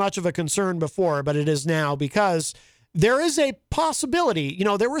never been much of a concern before, but it is now, because there is a possibility.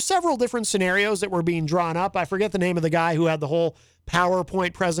 There were several different scenarios that were being drawn up. I forget the name of the guy who had the whole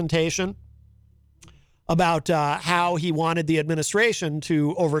PowerPoint presentation about how he wanted the administration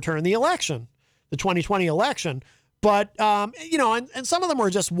to overturn the election, the 2020 election. But, and some of them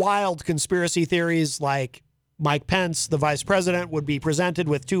were just wild conspiracy theories, like Mike Pence, the vice president, would be presented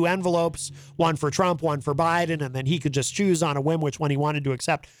with two envelopes, one for Trump, one for Biden, and then he could just choose on a whim which one he wanted to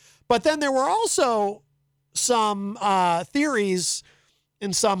accept. But then there were also some theories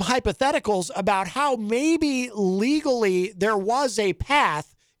and some hypotheticals about how maybe legally there was a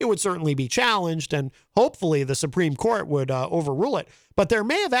path. It would certainly be challenged, and hopefully the Supreme Court would overrule it. But there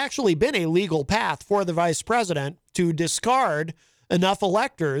may have actually been a legal path for the vice president to discard enough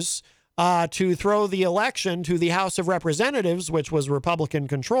electors to throw the election to the House of Representatives, which was Republican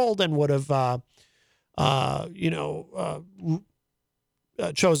controlled and would have,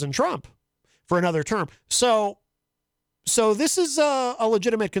 chosen Trump for another term. So this is a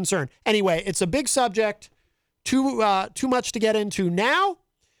legitimate concern. Anyway, it's a big subject, too much to get into now.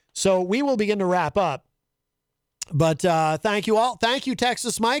 So we will begin to wrap up But thank you all. Thank you,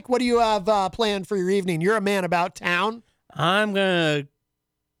 Texas Mike. What do you have planned for your evening? You're a man about town. I'm gonna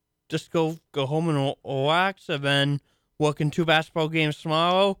just go home and relax, and then working 2 basketball games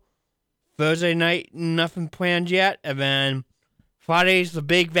tomorrow. Thursday night, nothing planned yet, and then Friday's the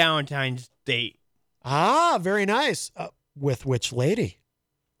big Valentine's date. Ah, very nice. With which lady?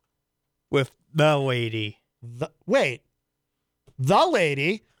 With the lady. The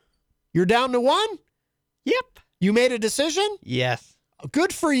lady? You're down to one? Yep. You made a decision? Yes.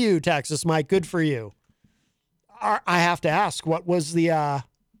 Good for you, Texas Mike. Good for you. I have to ask, what was the,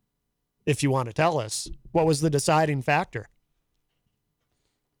 if you want to tell us, what was the deciding factor?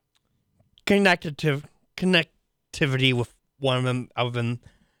 Connectivity with one of them, other than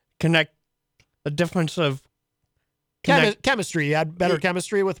the difference of chemistry. You had better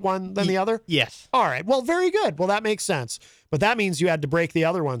chemistry with one than the other? Yes. All right. Well, very good. Well, that makes sense. But that means you had to break the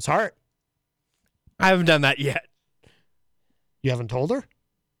other one's heart. I haven't done that yet. You haven't told her?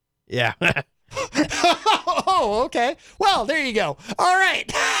 Yeah. Oh, okay. Well, there you go. All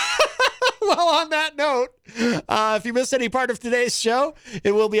right. Well, on that note, if you missed any part of today's show,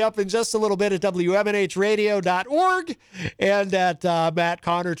 it will be up in just a little bit at WMNHradio.org and at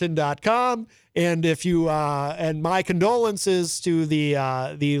mattconnerton.com. And if you and my condolences to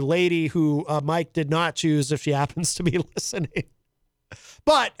the lady who Mike did not choose if she happens to be listening.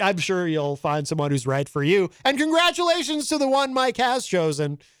 But I'm sure you'll find someone who's right for you. And congratulations to the one Mike has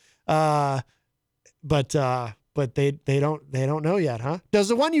chosen. But they don't know yet, huh? Does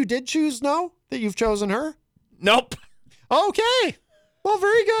the one you did choose know that you've chosen her? Nope. Okay. Well,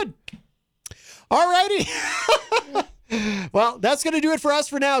 very good. All righty. Well, that's going to do it for us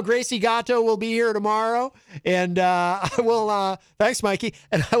for now. Gracie Gatto will be here tomorrow. And I will, thanks, Mikey.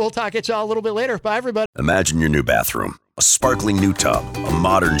 And I will talk at y'all a little bit later. Bye, everybody. Imagine your new bathroom. A sparkling new tub, a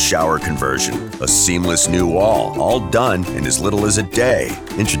modern shower conversion, a seamless new wall, all done in as little as a day.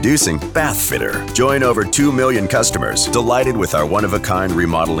 Introducing Bath Fitter. Join over 2 million customers delighted with our one-of-a-kind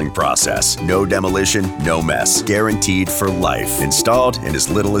remodeling process. No demolition, no mess. Guaranteed for life. Installed in as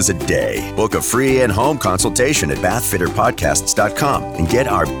little as a day. Book a free in-home consultation at bathfitterpodcasts.com and get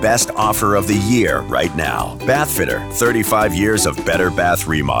our best offer of the year right now. Bath Fitter, 35 years of better bath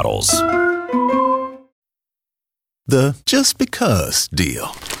remodels. The just because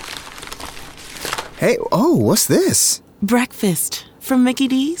deal. Hey, oh, what's this? Breakfast from Mickey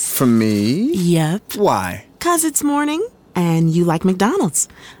D's. From me? Yep. Why? 'Cause it's morning and you like McDonald's.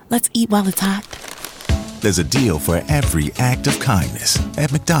 Let's eat while it's hot. There's a deal for every act of kindness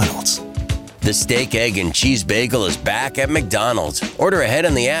at McDonald's. The steak, egg, and cheese bagel is back at McDonald's. Order ahead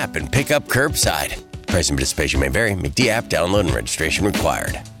on the app and pick up curbside. Price and participation may vary. McD app download and registration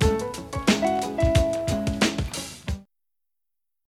required.